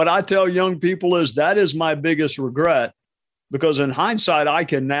 what I tell young people is that is my biggest regret, because in hindsight, I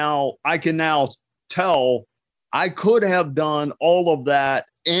can now tell I could have done all of that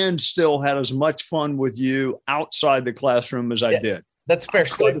and still had as much fun with you outside the classroom as I did. That's a fair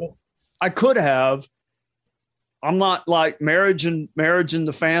statement. I could have. I'm not like marriage and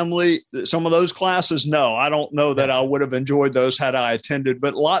the family. Some of those classes, no, I don't know that I would have enjoyed those had I attended,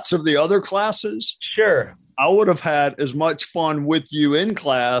 but lots of the other classes, sure, I would have had as much fun with you in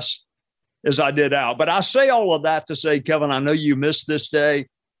class as I did out. But I say all of that to say, Kevin, I know you missed this day,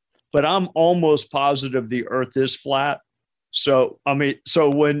 but I'm almost positive the earth is flat. So,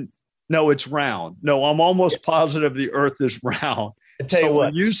 it's round. No, I'm almost positive the earth is round. I tell you what,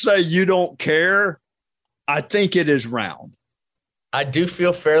 when you say you don't care, I think it is round. I do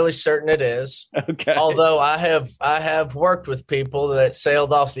feel fairly certain it is. Okay. Although I have worked with people that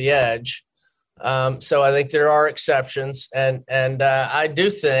sailed off the edge. So I think there are exceptions, and I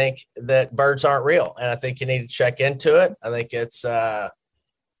do think that birds aren't real, and I think you need to check into it. I think it's a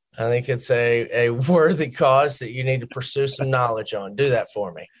worthy cause that you need to pursue some knowledge on. Do that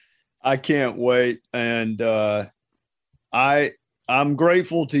for me. I can't wait, and I'm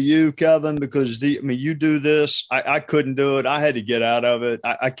grateful to you, Kevin, because you do this. I couldn't do it. I had to get out of it.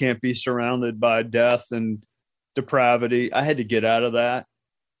 I can't be surrounded by death and depravity. I had to get out of that.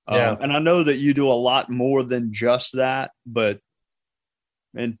 Yeah. And I know that you do a lot more than just that, but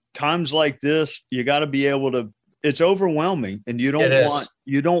in times like this, you got to be able to, it's overwhelming, and you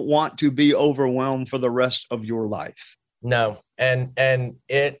don't want to be overwhelmed for the rest of your life. No. And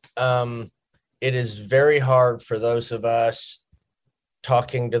it is very hard for those of us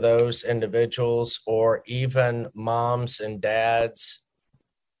talking to those individuals, or even moms and dads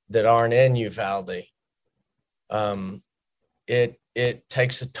that aren't in Uvalde. It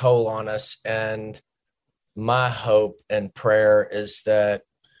takes a toll on us. And my hope and prayer is that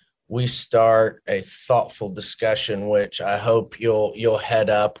we start a thoughtful discussion, which I hope you'll head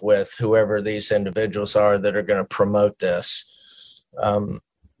up with whoever these individuals are that are going to promote this. I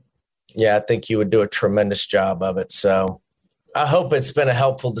think you would do a tremendous job of it. So I hope it's been a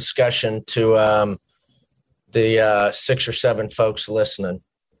helpful discussion to the 6 or 7 folks listening.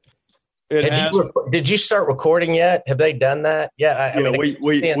 Did you start recording yet? Have they done that? Yeah.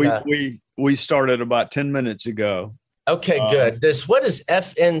 We started about 10 minutes ago. Okay, good. What is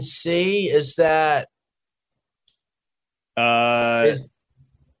FNC? Is that? I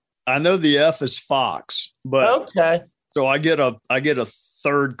know the F is Fox, but okay. So I get a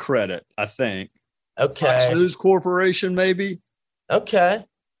third credit, I think. Okay. Fox News Corporation, maybe. Okay.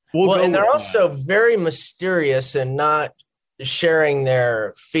 And they're also very mysterious and not sharing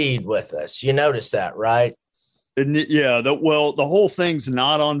their feed with us. You notice that, right? Yeah. The whole thing's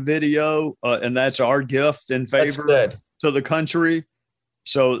not on video, and that's our gift in favor to the country.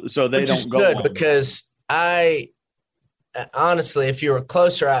 So they don't go good on. Because I honestly, if you were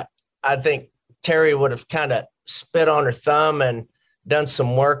closer, I think Terry would have kind of spit on her thumb and done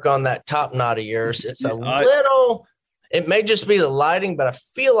some work on that top knot of yours. It's it may just be the lighting, but I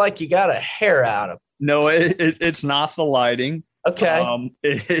feel like you got a hair out of it. No, it's not the lighting. Okay.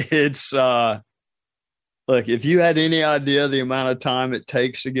 Look, if you had any idea the amount of time it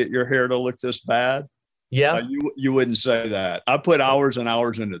takes to get your hair to look this bad, you wouldn't say that. I put hours and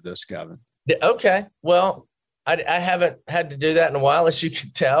hours into this, Kevin. Okay. Well, I haven't had to do that in a while, as you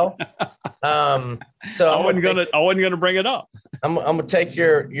can tell. So I wasn't gonna bring it up. I'm gonna take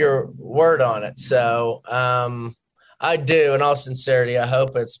your word on it. So I do, in all sincerity, I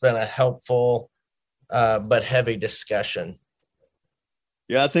hope it's been a helpful but heavy discussion.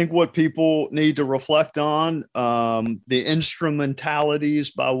 Yeah, I think what people need to reflect on, the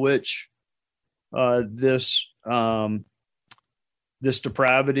instrumentalities by which this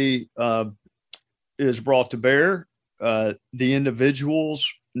depravity is brought to bear. The individuals,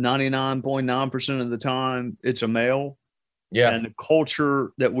 99.9% of the time, it's a male. Yeah. And the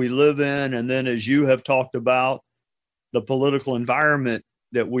culture that we live in, and then as you have talked about, the political environment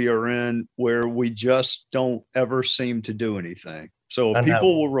that we are in, where we just don't ever seem to do anything. So if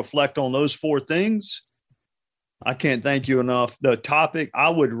people will reflect on those 4 things, I can't thank you enough. The topic, I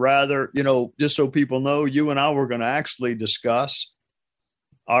would rather, just so people know, you and I were going to actually discuss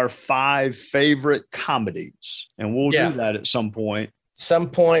our 5 favorite comedies, and we'll do that at some point. Some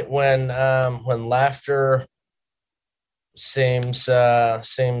point when laughter seems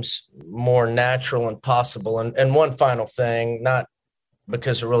more natural and possible. And one final thing, not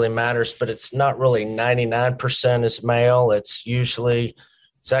because it really matters, but it's not really 99% is male. It's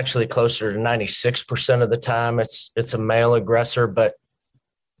actually closer to 96% of the time it's a male aggressor, but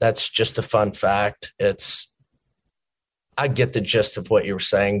that's just a fun fact. I get the gist of what you were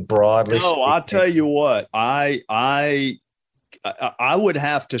saying broadly. No, I'll tell you what, I would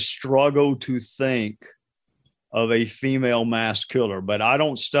have to struggle to think of a female mass killer, but I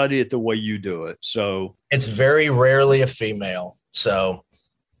don't study it the way you do it. So it's very rarely a female. So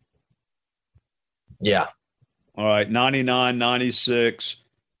yeah. All right. 99, 96.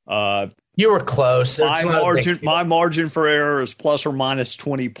 You were close. My margin for error is plus or minus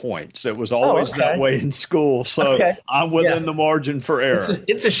 20 points. It was always that way in school. So I'm within the margin for error.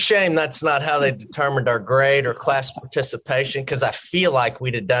 It's a shame that's not how they determined our grade or class participation, because I feel like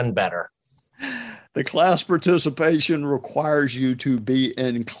we'd have done better. The class participation requires you to be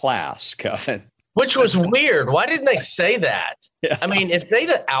in class, Kevin. Which was weird. Why didn't they say that? Yeah. I mean, if they'd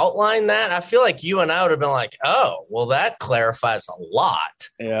outlined that, I feel like you and I would have been like, oh, well, that clarifies a lot.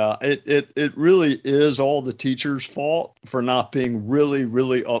 Yeah, it really is all the teacher's fault for not being really,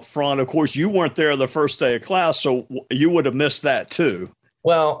 really upfront. Of course, you weren't there the first day of class, so you would have missed that too.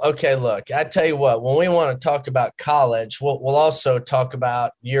 Well, okay, look, I tell you what, when we want to talk about college, we'll also talk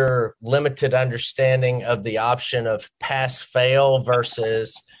about your limited understanding of the option of pass-fail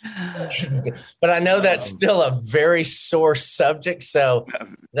versus – but I know that's still a very sore subject, so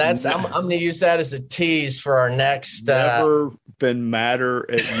I'm going to use that as a tease for our next. Never been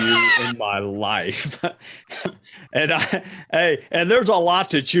madder at you in my life, and there's a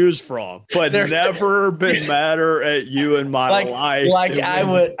lot to choose from, but never been madder at you in my life. Like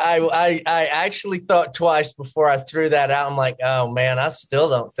I actually thought twice before I threw that out. I'm like, oh man, I still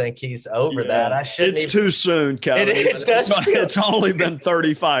don't think he's over that. I shouldn't. It's too soon, Kevin. It's only been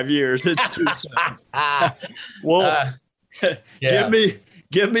 35 years. It's too soon. Well,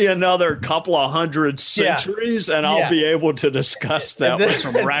 give me another couple of hundred centuries, and I'll be able to discuss that with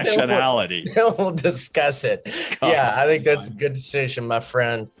some rationality. We'll discuss it. God, I think that's a good decision, my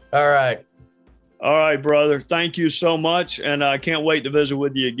friend. All right, brother. Thank you so much, and I can't wait to visit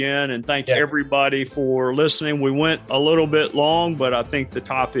with you again. And thank everybody for listening. We went a little bit long, but I think the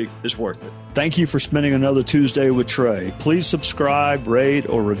topic is worth it. Thank you for spending another Tuesday with Trey. Please subscribe, rate,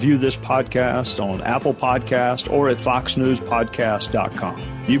 or review this podcast on Apple Podcast or at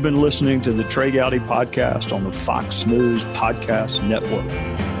foxnewspodcast.com. You've been listening to the Trey Gowdy Podcast on the Fox News Podcast Network.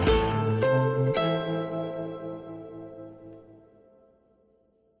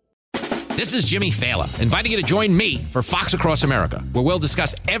 This is Jimmy Fallon, inviting you to join me for Fox Across America, where we'll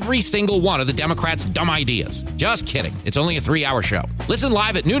discuss every single one of the Democrats' dumb ideas. Just kidding. It's only a 3-hour show. Listen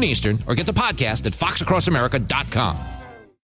live at noon Eastern or get the podcast at foxacrossamerica.com.